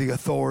by the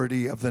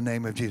authority of the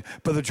name of Jesus.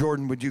 Brother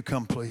Jordan, would you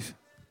come, please?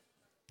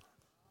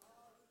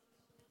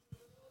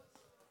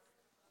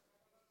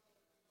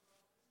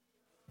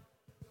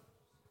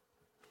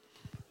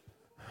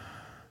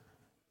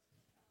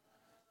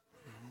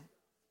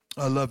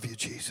 I love you,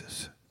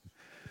 Jesus.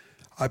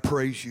 I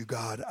praise you,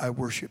 God. I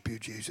worship you,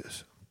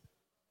 Jesus.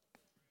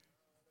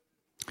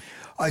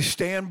 I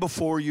stand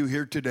before you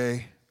here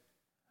today.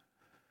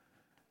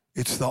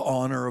 It's the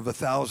honor of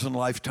 1,000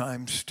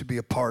 lifetimes to be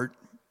a part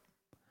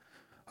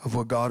of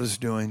what God is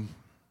doing.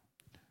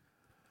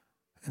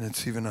 And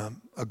it's even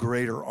a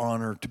greater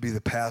honor to be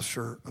the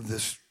pastor of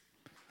this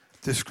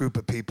group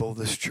of people,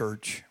 this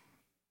church.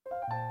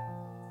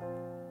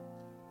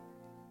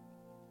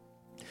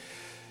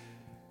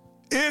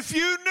 If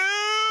you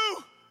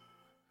knew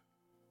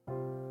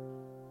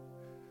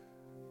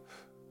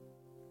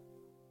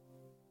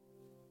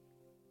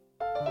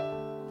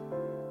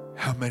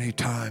how many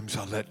times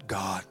I let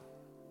God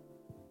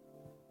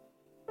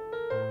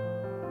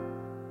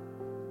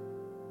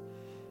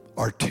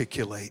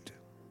articulate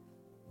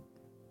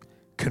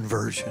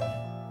conversion.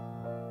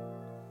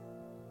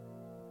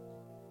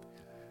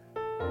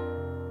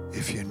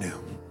 If you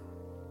knew.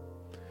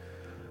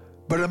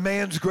 But a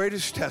man's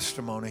greatest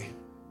testimony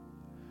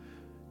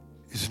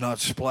is not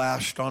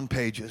splashed on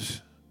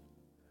pages.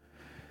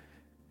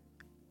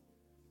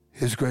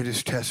 His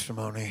greatest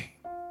testimony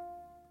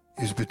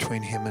is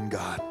between him and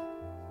God.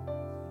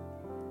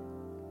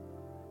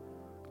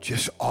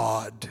 Just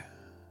awed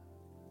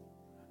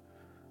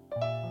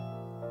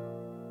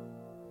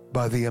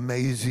by the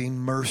amazing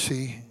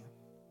mercy.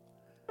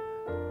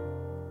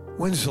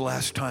 When's the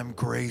last time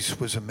grace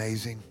was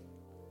amazing?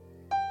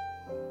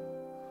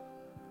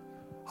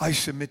 I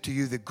submit to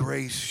you that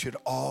grace should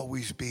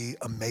always be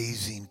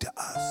amazing to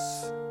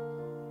us.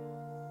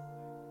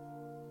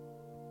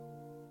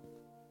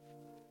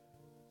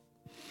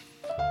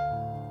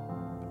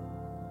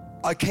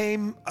 I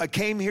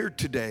came here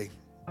today.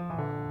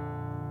 I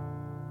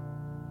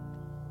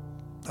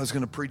was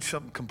going to preach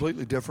something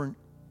completely different.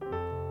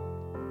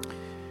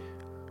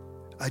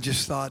 I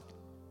just thought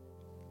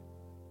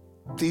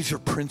these are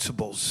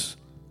principles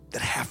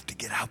that have to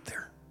get out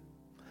there.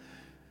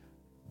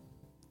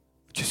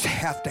 Just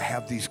have to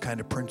have these kind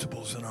of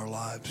principles in our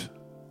lives.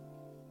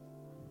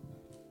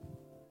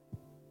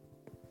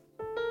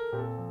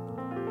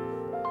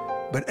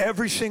 But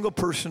every single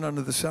person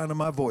under the sound of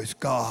my voice,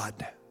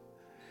 God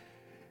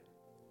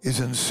is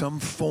in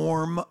some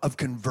form of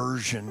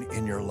conversion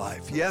in your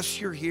life. Yes,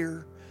 you're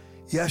here.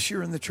 Yes,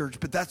 you're in the church,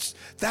 but that's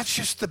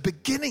just the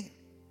beginning.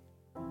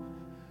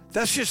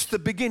 That's just the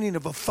beginning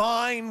of a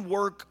fine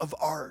work of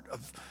art,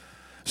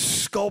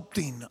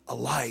 sculpting a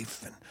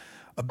life and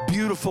a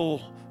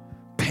beautiful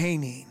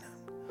painting,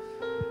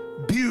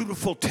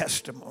 beautiful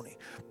testimony,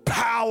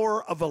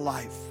 power of a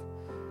life,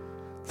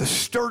 the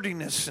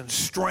sturdiness and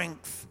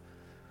strength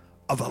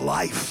of a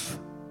life.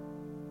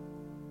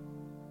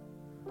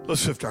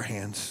 Let's lift our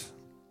hands.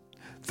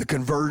 The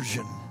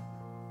conversion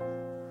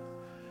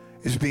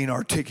is being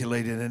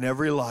articulated in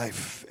every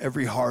life,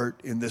 every heart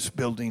in this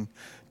building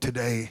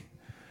today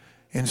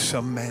in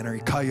some manner.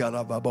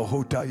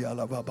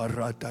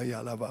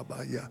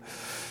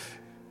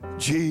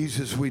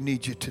 Jesus, we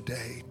need you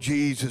today.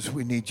 Jesus,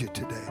 we need you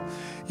today.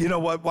 You know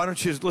what? Why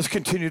don't you, let's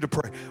continue to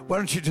pray. Why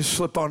don't you just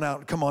slip on out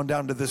and come on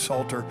down to this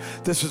altar?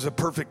 This is a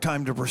perfect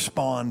time to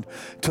respond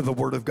to the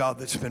word of God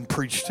that's been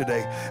preached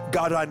today.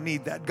 God, I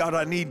need that. God,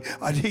 I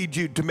need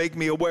you to make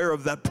me aware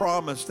of that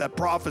promise, that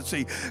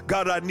prophecy.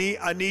 God, I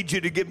need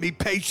you to give me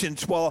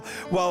patience while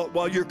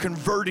you're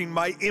converting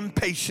my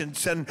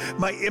impatience and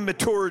my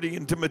immaturity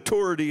into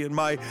maturity and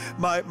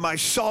my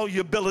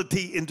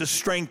solubility into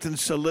strength and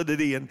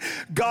solidity. And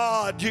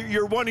God,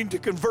 you're wanting to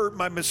convert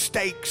my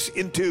mistakes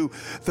into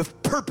the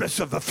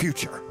purpose of the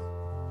future.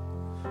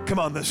 Come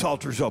on, this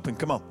altar's open.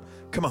 Come on.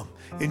 Come on.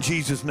 In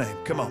Jesus' name.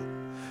 Come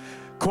on.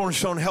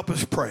 Cornerstone, help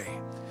us pray.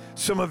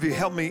 Some of you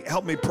help me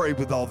pray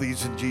with all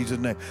these in Jesus'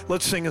 name.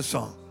 Let's sing a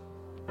song.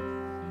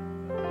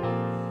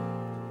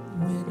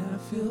 When I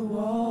feel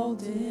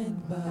walled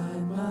in by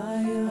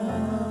my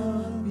own